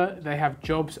remember, they have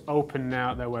jobs open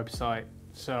now at their website.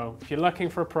 So if you're looking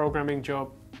for a programming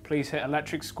job, please hit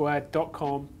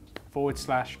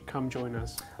electricsquare.com/come join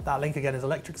us. That link again is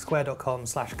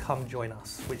electricsquare.com/come join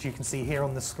us, which you can see here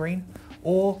on the screen,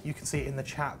 or you can see it in the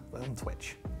chat on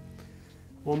Twitch.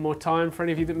 One more time for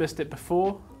any of you that missed it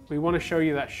before, we want to show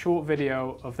you that short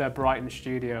video of their Brighton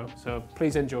studio, so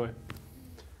please enjoy.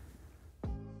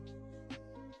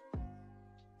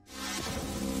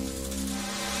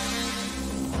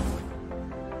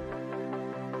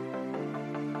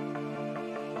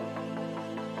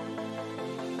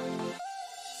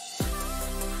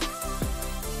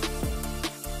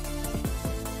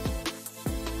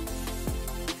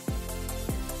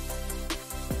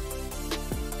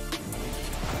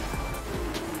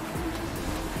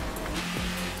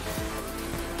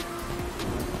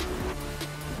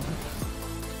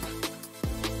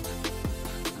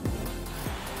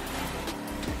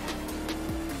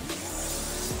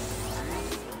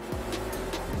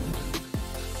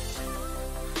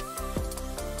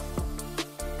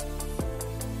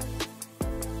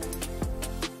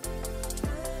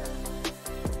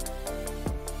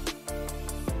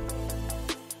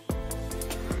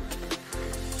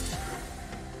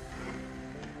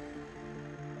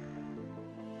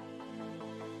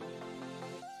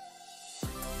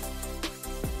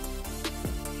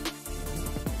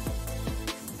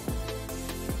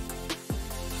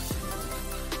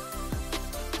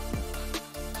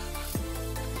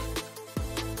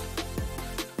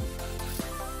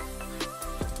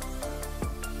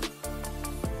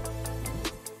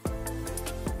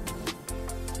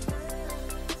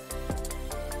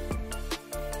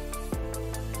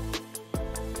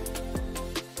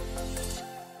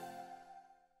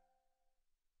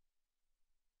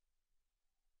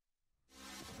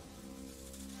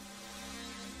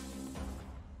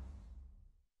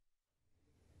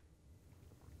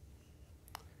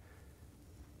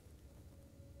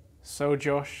 So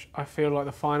Josh, I feel like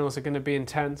the finals are going to be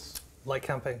intense. Like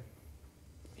camping.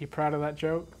 You proud of that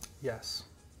joke? Yes.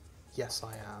 Yes,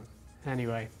 I am.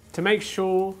 Anyway, to make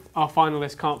sure our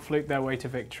finalists can't fluke their way to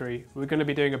victory, we're going to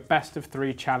be doing a best of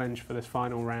 3 challenge for this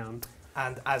final round.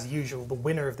 And as usual, the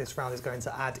winner of this round is going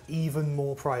to add even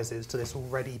more prizes to this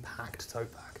already packed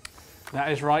tote bag.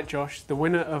 That is right, Josh. The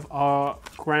winner of our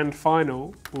grand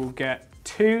final will get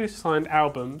 2 signed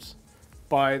albums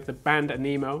by the band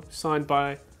Anemo, signed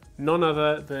by none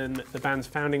other than the band's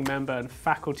founding member and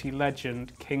faculty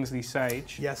legend, Kingsley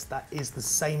Sage. Yes, that is the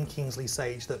same Kingsley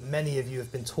Sage that many of you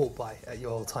have been taught by at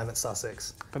your time at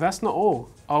Sussex. But that's not all.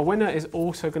 Our winner is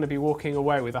also going to be walking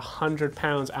away with a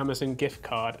 £100 Amazon gift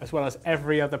card, as well as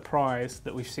every other prize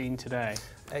that we've seen today.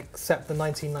 Except the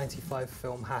 1995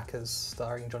 film Hackers,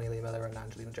 starring Johnny Lee Miller and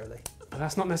Angelina Jolie. But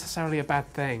that's not necessarily a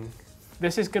bad thing.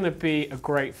 This is going to be a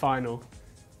great final.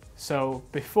 So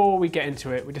before we get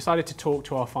into it, we decided to talk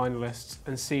to our finalists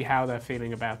and see how they're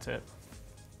feeling about it.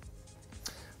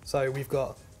 So we've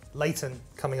got Layton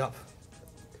coming up.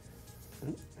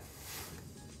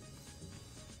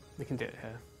 We can do it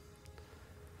here.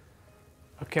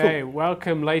 Okay, cool.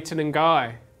 Welcome Layton and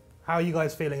Guy. How are you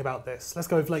guys feeling about this? Let's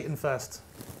go with Layton first.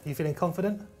 Are you feeling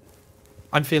confident?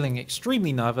 I'm feeling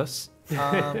extremely nervous. You've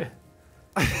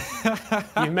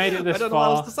made it this far. I don't know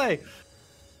what else to say.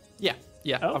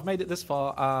 Yeah, Oh. I've made it this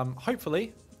far.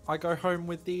 Hopefully, I go home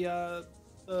with the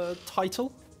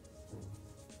title.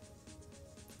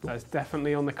 That's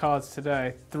definitely on the cards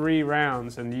today. 3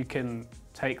 rounds and you can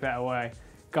take that away.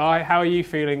 Guy, how are you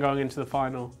feeling going into the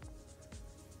final?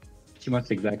 pretty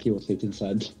much exactly what Layton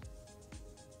said.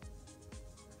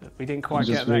 We didn't quite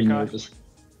get that, very guy.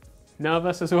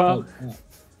 Nervous as well? Oh,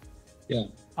 yeah.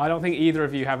 I don't think either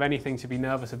of you have anything to be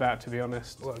nervous about, to be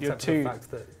honest. Well, You're except for the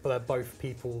fact that they're both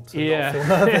people to Yeah. not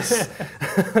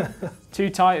feel nervous. Two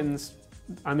Titans.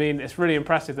 I mean, it's really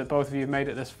impressive that both of you have made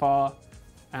it this far,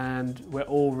 and we're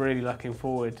all really looking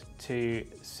forward to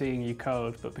seeing you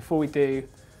code. But before we do,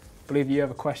 I believe you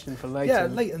have a question for Layton. Yeah,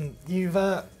 Layton, you've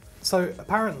so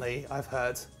apparently I've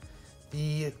heard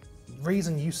the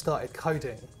reason you started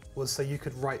coding was so you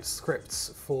could write scripts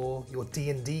for your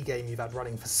D&D game you've had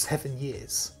running for 7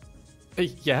 years.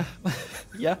 Yeah,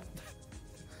 yeah.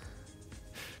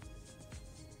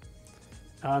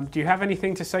 Do you have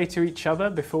anything to say to each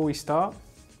other before we start?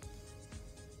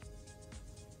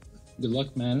 Good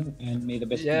luck, man, and may the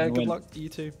best Yeah, team good win. luck to you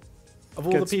two. Of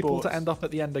all Good the people sports. to end up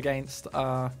at the end against,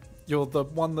 you're the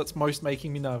one that's most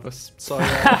making me nervous. So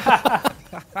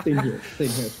Same here, same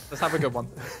here. let's have a good one.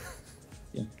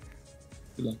 Yeah,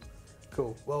 good luck.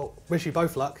 Cool. Well, wish you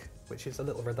both luck, which is a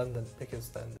little redundant because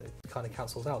then it kind of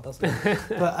cancels out, doesn't it?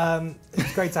 But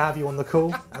it's great to have you on the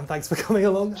call, and thanks for coming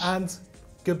along, and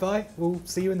goodbye. We'll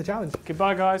see you in the challenge.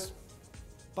 Goodbye, guys.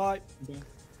 Bye.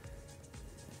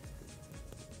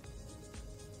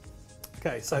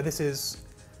 Okay, so this is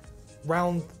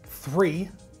round 3,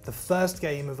 the first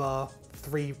game of our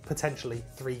potentially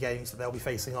three games that they'll be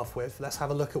facing off with. Let's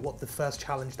have a look at what the first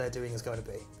challenge they're doing is going to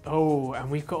be. Oh, and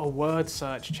we've got a word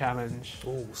search challenge.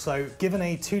 Ooh, so given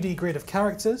a 2D grid of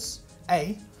characters,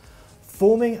 A,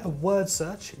 forming a word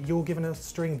search, you're given a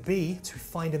string B to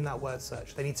find in that word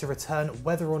search. They need to return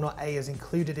whether or not A is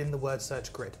included in the word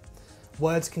search grid.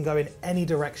 Words can go in any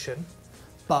direction,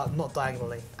 but not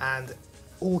diagonally, and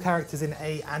all characters in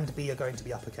A and B are going to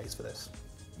be uppercase for this.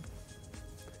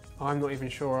 I'm not even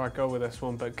sure I'd go with this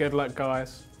one, but good luck,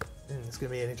 guys. It's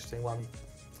going to be an interesting one.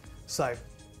 So,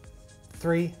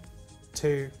 3,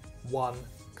 2, 1,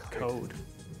 code.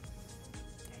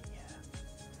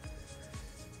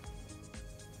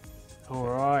 All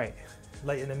right.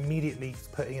 Layton immediately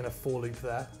putting in a for loop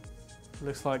there.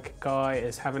 Looks like Guy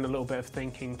is having a little bit of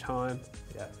thinking time.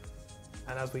 Yeah.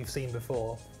 And as we've seen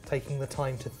before, taking the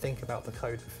time to think about the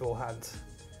code beforehand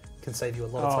can save you a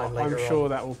lot of time later on. I'm sure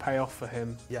that will pay off for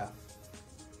him. Yeah.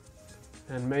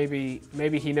 And maybe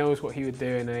he knows what he would do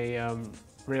in a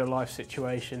real life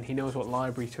situation. He knows what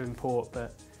library to import,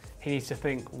 but he needs to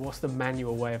think, what's the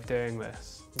manual way of doing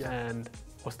this? Yeah. And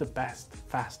what's the best,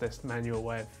 fastest manual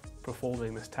way of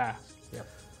performing this task? Yeah.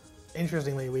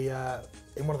 Interestingly, we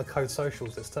in one of the code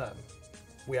socials this term,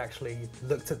 we actually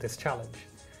looked at this challenge,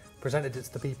 presented it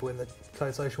to the people in the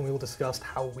code social, and we all discussed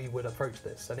how we would approach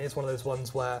this. And it's one of those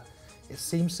ones where it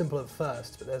seems simple at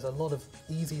first, but there's a lot of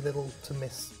easy little to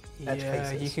miss edge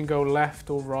cases. You can go left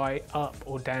or right, up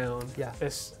or down. Yeah.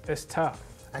 It's tough.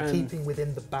 And keeping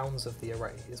within the bounds of the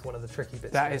array is one of the tricky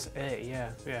bits. That is it,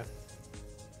 yeah.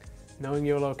 Knowing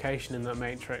your location in that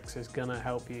matrix is gonna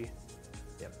help you.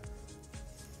 Yep.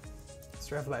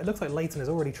 It looks like Layton has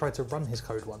already tried to run his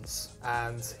code once,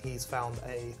 and he's found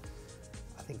I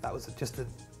think that was just an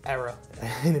error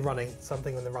in running,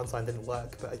 something when the runtime didn't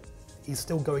work, but he's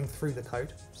still going through the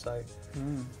code, so.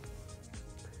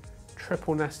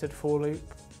 Triple nested for loop.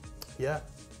 Yeah.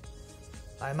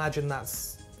 I imagine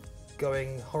that's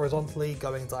going horizontally,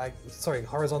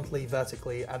 horizontally,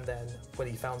 vertically, and then when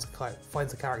he finds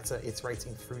a character,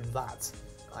 iterating through that,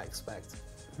 I expect.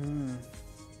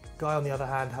 Guy, on the other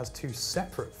hand, has two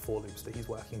separate for loops that he's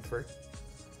working through.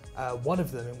 One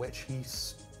of them in which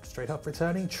he's straight up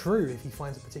returning true if he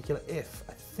finds a particular if.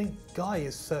 I think Guy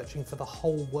is searching for the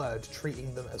whole word,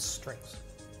 treating them as strings.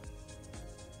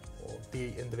 Or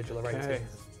the individual array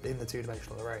in the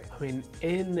two-dimensional array. I mean,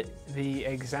 in the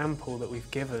example that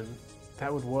we've given,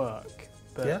 that would work.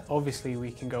 But obviously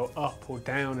we can go up or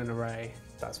down an array.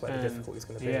 That's where the difficulty is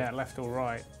going to be. Yeah, left or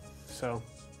right. So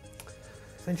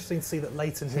it's interesting to see that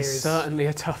Layton here is certainly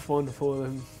a tough one for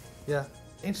them. Yeah.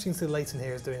 Interesting to see Layton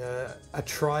here is doing a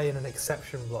try and an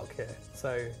exception block here.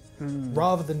 So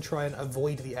rather than try and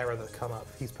avoid the error that come up,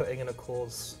 he's putting in a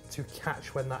clause to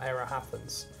catch when that error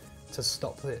happens to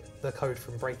stop the code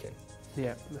from breaking.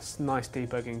 Yeah, that's nice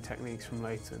debugging techniques from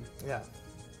Layton. Yeah.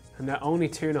 And they're only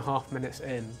 2.5 minutes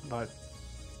in, like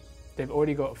they've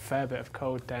already got a fair bit of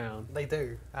code down. They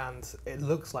do, and it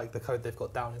looks like the code they've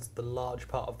got down is the large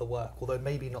part of the work, although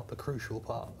maybe not the crucial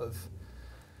part of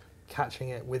catching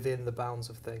it within the bounds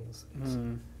of things,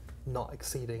 not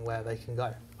exceeding where they can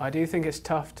go. I do think it's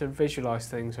tough to visualize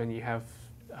things when you have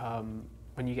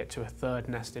when you get to a third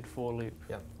nested for loop.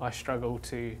 Yeah. I struggle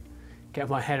to get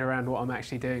my head around what I'm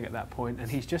actually doing at that point, and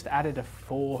he's just added a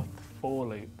fourth for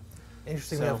loop.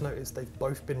 Interestingly, I've noticed they've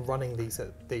both been running these,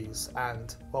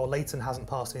 and while Layton hasn't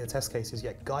passed any of the test cases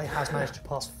yet, Guy has managed to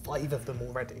pass 5 of them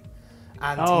already,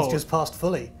 and he's just passed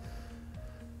fully.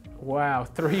 Wow,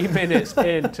 3 minutes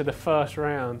into the first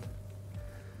round.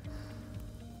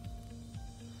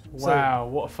 Wow,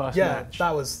 what a first match. Yeah,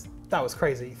 that was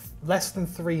crazy. Less than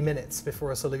 3 minutes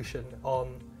before a solution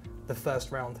on the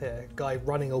first round here. Guy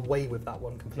running away with that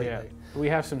one completely. Yeah, we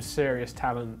have some serious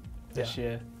talent this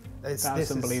year. That's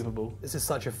unbelievable. This is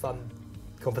such a fun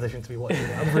competition to be watching.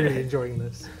 I'm really enjoying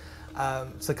this.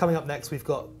 So coming up next, we've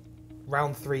got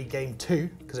round 3, game 2,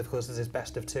 because of course this is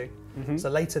best of 2. So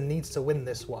Layton needs to win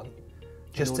this one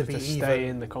just to be even. Stay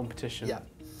in the competition. Yeah.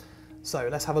 So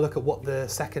let's have a look at what the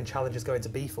second challenge is going to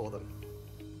be for them.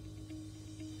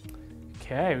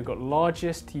 Okay, we've got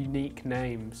largest unique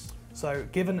names. So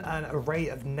given an array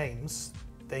of names,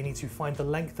 they need to find the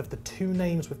length of the 2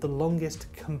 names with the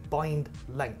longest combined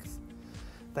length.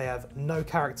 They have no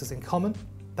characters in common.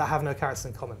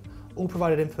 All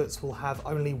provided inputs will have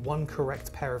only 1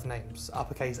 correct pair of names.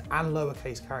 Uppercase and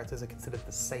lowercase characters are considered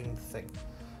the same thing.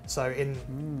 So in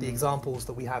the examples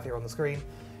that we have here on the screen,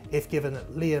 if given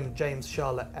Liam, James,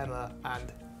 Charlotte, Emma,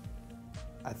 and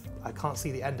I can't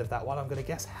see the end of that one, I'm going to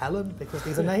guess Helen, because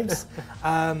these are names,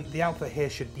 the output here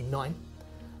should be 9.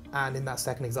 And in that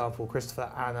second example,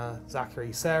 Christopher, Anna,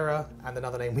 Zachary, Sarah, and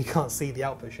another name we can't see, the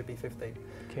output should be 15.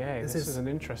 Okay, this is an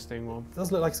interesting one. It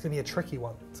does look like it's going to be a tricky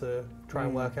one to try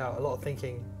and work out. A lot of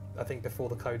thinking, I think, before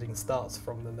the coding starts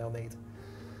from them they'll need.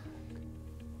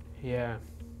 Yeah.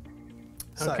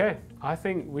 So, okay, I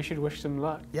think we should wish them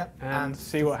luck. Yep. And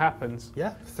see what happens.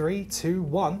 Yeah, 3, 2,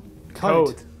 1,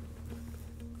 code.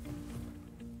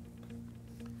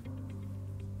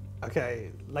 Okay,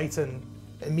 Layton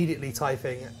immediately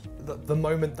typing. The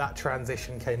moment that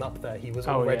transition came up there, he was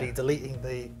already deleting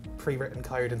the pre-written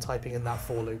code and typing in that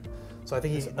for loop. So I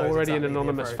think he's already an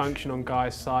anonymous function on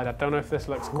Guy's side. I don't know if this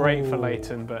looks great for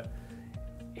Layton, but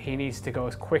he needs to go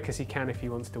as quick as he can if he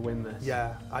wants to win this.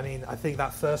 Yeah, I mean, I think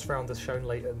that first round has shown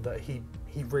Layton that he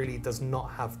really does not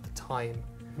have the time,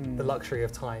 the luxury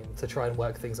of time to try and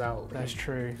work things out. That's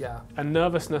true. Yeah. And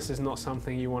nervousness is not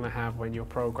something you want to have when you're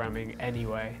programming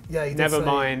anyway. Yeah, never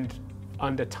mind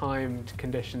under timed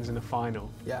conditions in a final.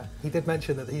 Yeah, he did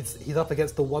mention that he's up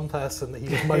against the one person that he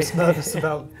was most nervous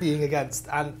about being against,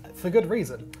 and for good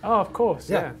reason. Oh, of course,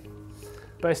 yeah.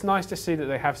 But it's nice to see that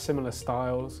they have similar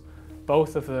styles.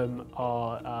 Both of them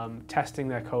are testing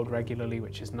their code regularly,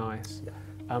 which is nice.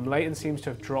 Yeah. Layton seems to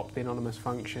have dropped the anonymous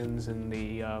functions and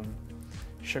the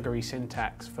sugary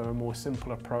syntax for a more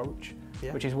simple approach,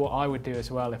 which is what I would do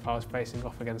as well if I was facing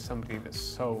off against somebody that's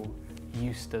so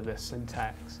used to this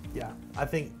syntax. Yeah, I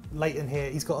think Layton here,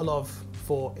 he's got a lot of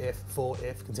for if,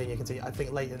 continue. I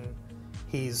think Layton,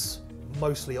 he's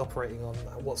mostly operating on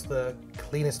what's the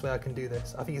cleanest way I can do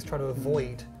this. I think he's trying to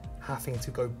avoid having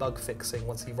to go bug fixing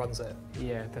once he runs it.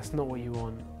 Yeah, that's not what you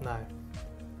want. No.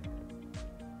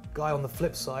 Guy on the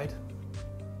flip side,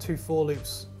 2 for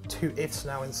loops, 2 ifs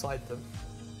now inside them.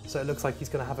 So it looks like he's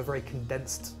going to have a very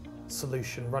condensed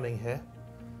solution running here.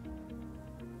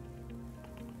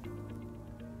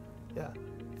 Yeah.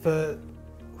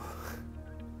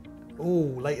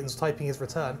 Layton's typing his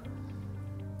return.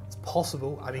 It's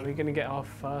possible. I mean, are we going to get our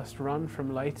first run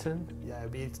from Layton? Yeah,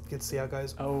 it'd be good to see how it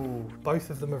goes. Oh. Both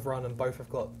of them have run and both have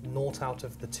got 0 out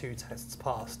of the 2 tests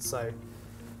passed, so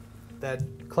they're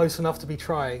close enough to be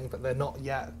trying, but they're not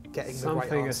yet getting the right answers.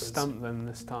 Something has stumped them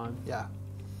this time. Yeah.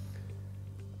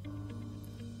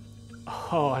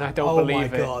 Oh, and I don't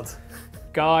believe it. Oh my god.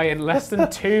 Guy in less than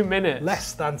 2 minutes.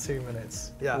 Less than 2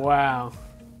 minutes, yeah. Wow.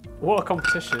 What a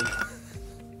competition.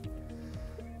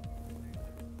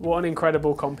 What an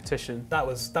incredible competition. That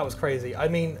was crazy. I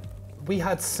mean, we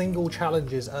had single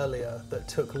challenges earlier that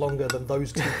took longer than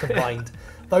those 2 combined.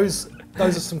 Those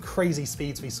are some crazy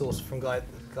speeds we saw from Guy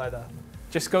there.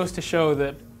 Just goes to show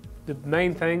that the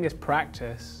main thing is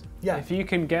practice. Yeah. If you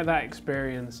can get that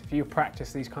experience, if you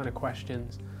practice these kind of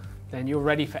questions, then you're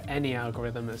ready for any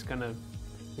algorithm that's gonna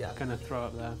throw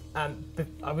up there. And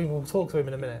I mean, we'll talk to him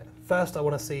in a minute. First, I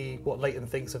want to see what Layton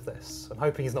thinks of this. I'm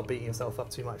hoping he's not beating himself up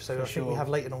too much. So I think we have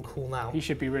Layton on call now. He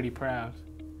should be really proud.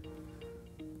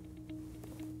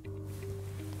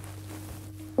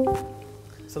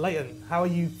 So Layton, how are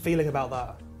you feeling about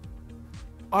that?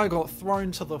 I got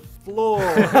thrown to the floor.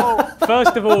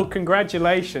 First of all,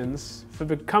 congratulations.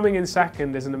 For coming in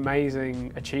second is an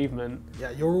amazing achievement.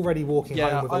 Yeah, you're already walking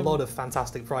home with a lot of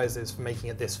fantastic prizes for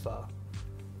making it this far.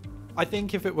 I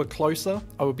think if it were closer,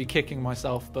 I would be kicking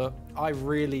myself, but I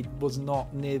really was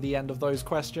not near the end of those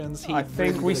questions. I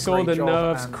think we saw the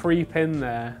nerves creep in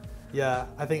there. Yeah,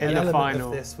 I think an element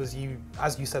of this was you,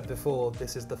 as you said before,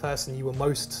 this is the person you were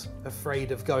most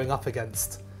afraid of going up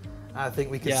against. I think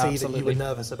we could see that you were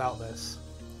nervous about this.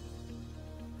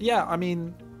 Yeah, I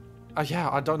mean, yeah,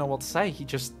 I don't know what to say. He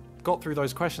just got through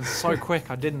those questions so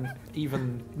quick. I didn't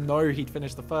even know he'd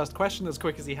finished the first question as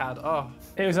quick as he had. Oh,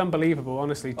 it was unbelievable,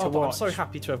 honestly, to watch. I'm so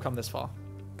happy to have come this far.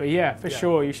 But yeah, for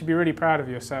sure, you should be really proud of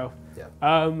yourself.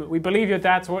 Yeah. We believe your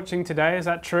dad's watching today. Is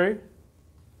that true?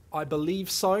 I believe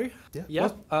so. Yeah.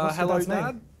 What's hello,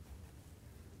 Dad.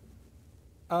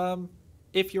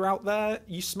 If you're out there,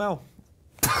 you smell.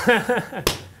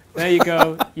 There you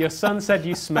go. Your son said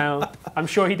you smell. I'm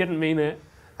sure he didn't mean it.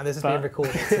 And this is being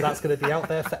recorded, so that's going to be out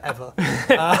there forever.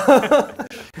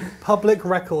 Public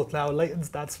record now, Layton's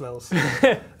dad smells.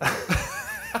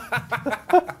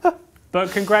 But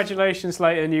congratulations,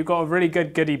 Layton. You've got a really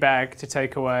good goodie bag to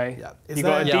take away. Yeah. You've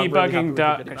got a debugging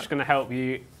duck, which is going to help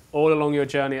you all along your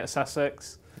journey at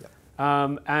Sussex.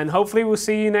 Yeah. And hopefully we'll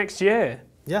see you next year.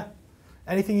 Yeah.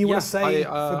 Anything you want to say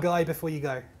for Guy before you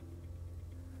go?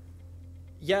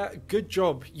 Yeah, good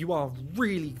job. You are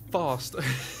really fast.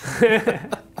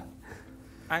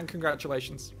 And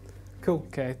congratulations. Cool.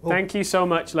 Okay. Thank you so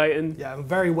much, Layton. Yeah,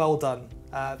 very well done.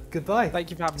 Goodbye. Thank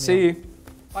you for having me. See you.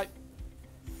 Bye.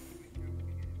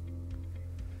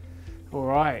 All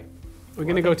right. We're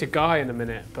going to go to Guy in a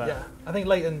minute. But yeah, I think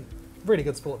Layton, really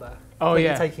good sport there. Oh,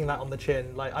 yeah. Taking that on the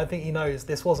chin. Like, I think he knows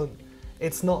this wasn't,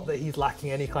 it's not that he's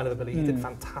lacking any kind of ability. He did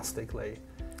fantastically.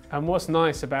 And what's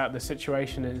nice about the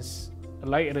situation is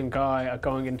Layton and Guy are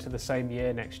going into the same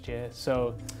year next year.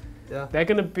 So they're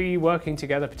going to be working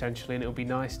together potentially, and it'll be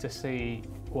nice to see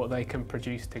what they can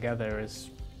produce together as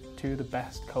two of the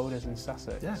best coders in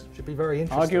Sussex. Yeah, should be very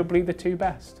interesting. Arguably the two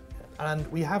best. And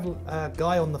we have a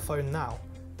Guy on the phone now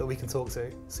that we can talk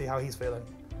to, see how he's feeling.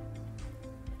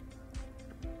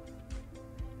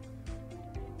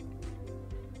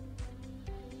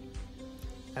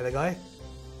 Hey there, Guy.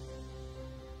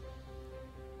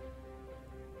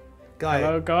 Guy.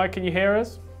 Hello, Guy, can you hear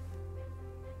us?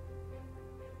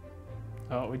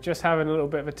 Oh, we're just having a little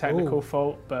bit of a technical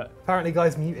fault, but... Apparently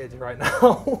Guy's muted right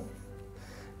now.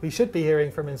 We should be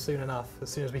hearing from him soon enough, as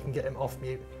soon as we can get him off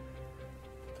mute.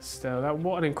 Still,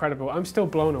 what an incredible... I'm still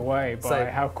blown away by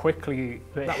how quickly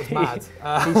that was mad.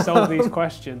 He solved these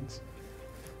questions.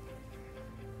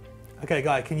 Okay,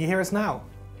 Guy, can you hear us now?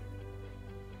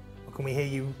 Or can we hear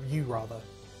you rather?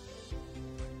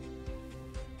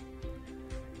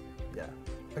 Yeah.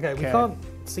 Okay, we can't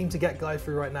seem to get Guy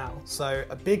through right now, so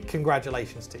a big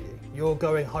congratulations to you. You're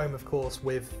going home, of course,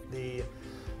 with the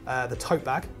tote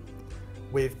bag,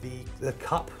 with the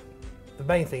cup. The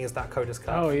main thing is that Coders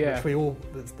Cup, which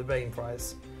that's the main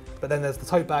prize. But then there's the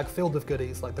tote bag filled with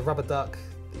goodies like the rubber duck,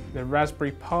 the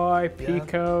Raspberry Pi,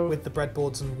 Pico, with the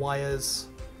breadboards and wires,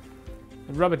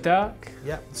 the rubber duck,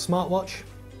 the smartwatch,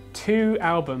 2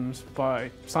 albums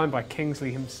signed by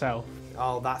Kingsley himself.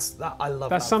 Oh, I love that.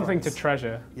 That's something prize. to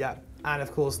treasure. Yeah, and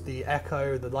of course the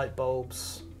Echo, the light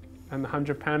bulbs, and the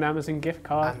 £100 Amazon gift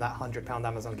card, and that £100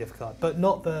 Amazon gift card, but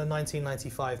not the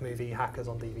 1995 movie Hackers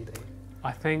on DVD.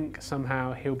 I think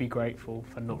somehow he'll be grateful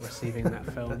for not receiving that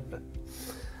film.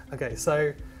 Okay,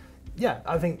 so yeah,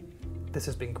 I think this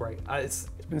has been great. It's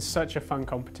been such a fun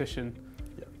competition.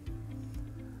 Yeah.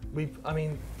 I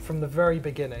mean, from the very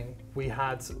beginning, we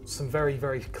had some very,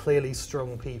 very clearly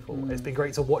strong people. It's been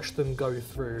great to watch them go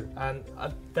through, and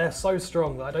they're so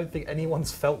strong that I don't think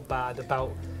anyone's felt bad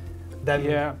about them.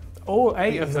 Yeah, all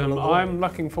 8 of them. I'm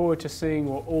looking forward to seeing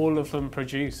what all of them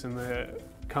produce in the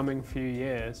coming few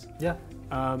years. Yeah.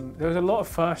 There was a lot of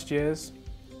first years,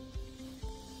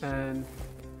 and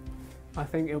I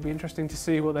think it'll be interesting to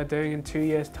see what they're doing in 2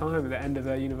 years' time at the end of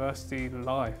their university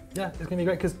life. Yeah, it's going to be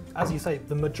great because, as you say,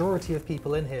 the majority of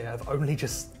people in here have only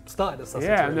just started at Sussex.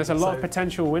 Yeah, and there's a lot of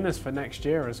potential winners for next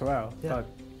year as well. Yeah. But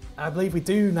I believe we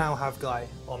do now have Guy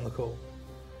on the call.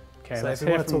 Okay, so let's if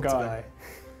we hear want to from talk Guy. to Guy.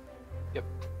 Yep.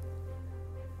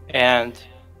 And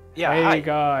yeah, hey hi.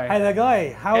 Guy. Hey there,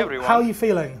 Guy. How are you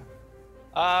feeling?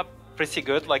 Pretty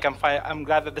good. Like I'm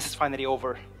glad that this is finally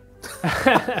over.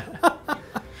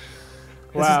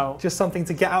 Wow. Just something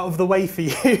to get out of the way for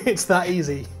you. It's that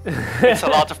easy. It's a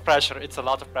lot of pressure. It's a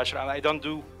lot of pressure, and I don't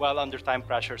do well under time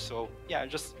pressure. So yeah,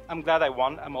 I'm glad I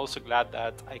won. I'm also glad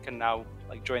that I can now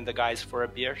join the guys for a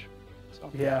beer. So.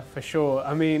 Yeah, for sure.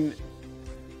 I mean,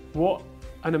 what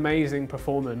an amazing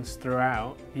performance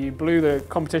throughout. You blew the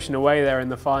competition away there in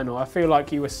the final. I feel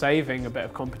like you were saving a bit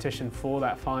of competition for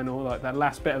that final. Like that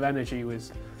last bit of energy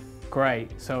was great.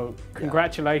 So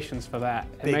congratulations for that.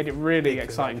 It made it really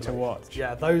exciting to watch.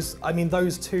 Yeah, those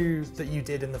 2 that you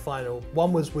did in the final,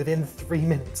 one was within 3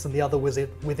 minutes and the other was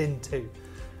within 2.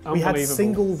 We had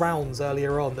single rounds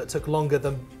earlier on that took longer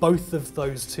than both of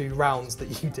those 2 rounds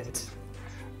that you did.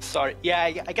 Sorry. Yeah,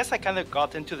 I guess I kind of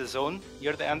got into the zone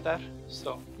near the end there.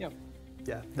 So, yeah.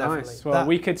 Yeah, definitely. Nice. Well,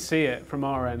 we could see it from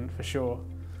our end for sure.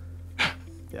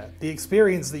 Yeah, the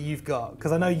experience that you've got,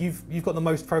 because I know you've got the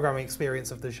most programming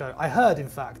experience of the show. I heard, in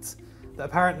fact, that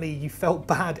apparently you felt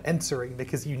bad entering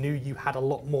because you knew you had a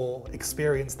lot more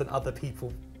experience than other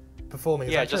people performing.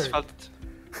 Is Yeah, that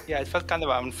true? it felt kind of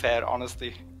unfair,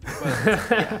 honestly.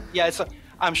 But, yeah,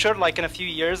 I'm sure like in a few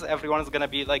years, everyone is gonna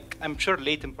be like, I'm sure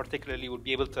Layton particularly would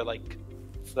be able to like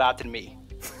flatten me.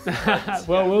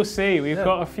 Well, we'll see. We've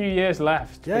got a few years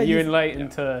left for you and Layton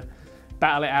to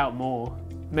battle it out more.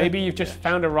 Maybe you've just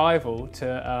found a rival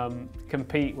to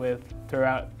compete with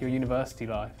throughout your university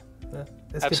life. Yeah,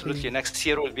 absolutely. Next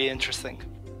year will be interesting.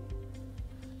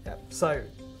 Yeah. So,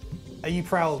 are you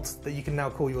proud that you can now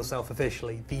call yourself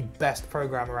officially the best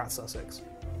programmer at Sussex?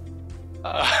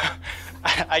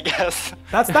 I guess.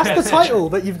 That's the title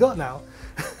that you've got now.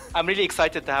 I'm really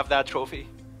excited to have that trophy.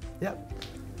 Yep.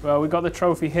 Well, we got the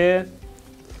trophy here.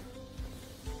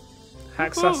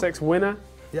 HackSussex winner.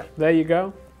 Yeah. There you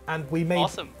go. And we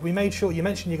made sure, you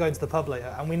mentioned you're going to the pub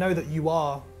later, and we know that you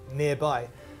are nearby.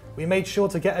 We made sure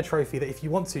to get a trophy that if you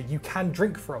want to, you can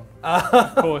drink from.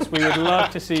 Of course, we would love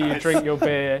to see you drink your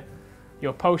beer,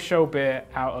 your post-show beer,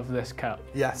 out of this cup.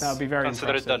 Yes. That would be very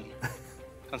Consider impressive. it done.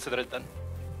 Consider it done.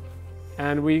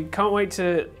 And we can't wait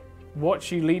to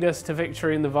watch you lead us to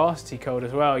victory in the varsity code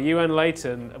as well. You and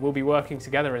Layton will be working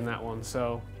together in that one,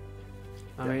 so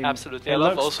I mean, absolutely. It I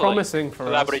love looks also promising like, for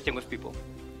collaborating with people.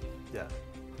 Yeah.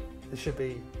 It should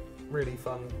be really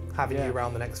fun having you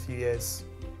around the next few years,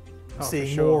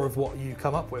 seeing more of what you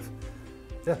come up with.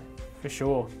 Yeah. For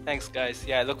sure. Thanks, guys.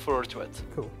 Yeah, I look forward to it.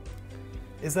 Cool.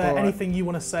 Is there anything you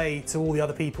want to say to all the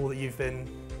other people that you've been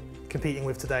competing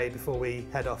with today before we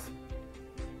head off?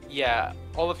 Yeah,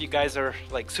 all of you guys are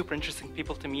like super interesting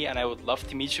people to me, and I would love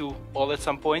to meet you all at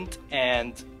some point.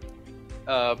 And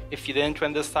if you didn't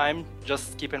win this time,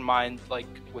 just keep in mind, like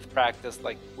with practice,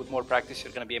 like with more practice,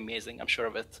 you're gonna be amazing. I'm sure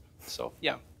of it. So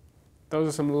yeah. Those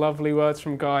are some lovely words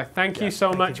from Guy. Thank you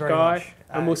so much, Guy.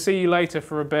 And we'll see you later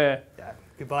for a beer. Yeah.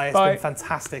 Goodbye. It's Bye. been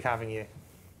fantastic having you.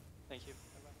 Thank you.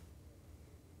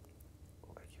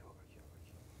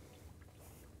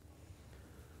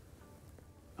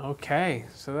 Okay,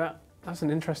 so that's an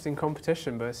interesting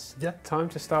competition, but it's time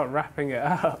to start wrapping it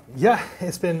up. Yeah,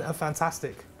 it's been a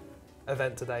fantastic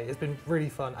event today. It's been really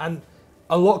fun and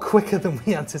a lot quicker than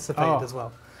we anticipated as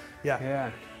well. Yeah.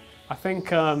 Yeah. I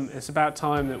think it's about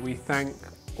time that we thank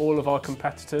all of our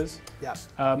competitors. Yeah.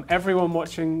 Everyone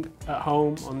watching at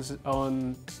home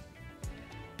on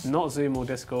not Zoom or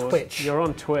Discord. Twitch. You're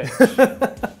on Twitch.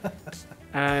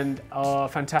 And our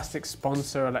fantastic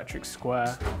sponsor, Electric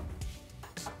Square.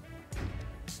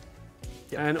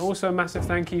 Yep. And also a massive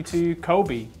thank you to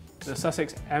Coby, the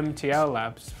Sussex MTL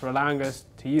Labs, for allowing us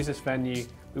to use this venue.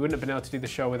 We wouldn't have been able to do the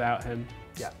show without him.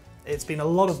 Yeah, it's been a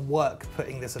lot of work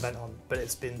putting this event on, but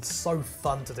it's been so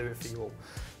fun to do it for you all.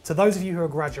 To those of you who are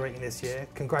graduating this year,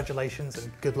 congratulations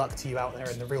and good luck to you out there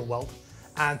in the real world.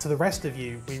 And to the rest of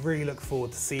you, we really look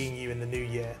forward to seeing you in the new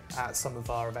year at some of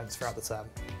our events throughout the term.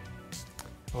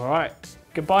 All right.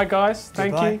 Goodbye, guys.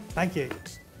 Thank you. Thank you.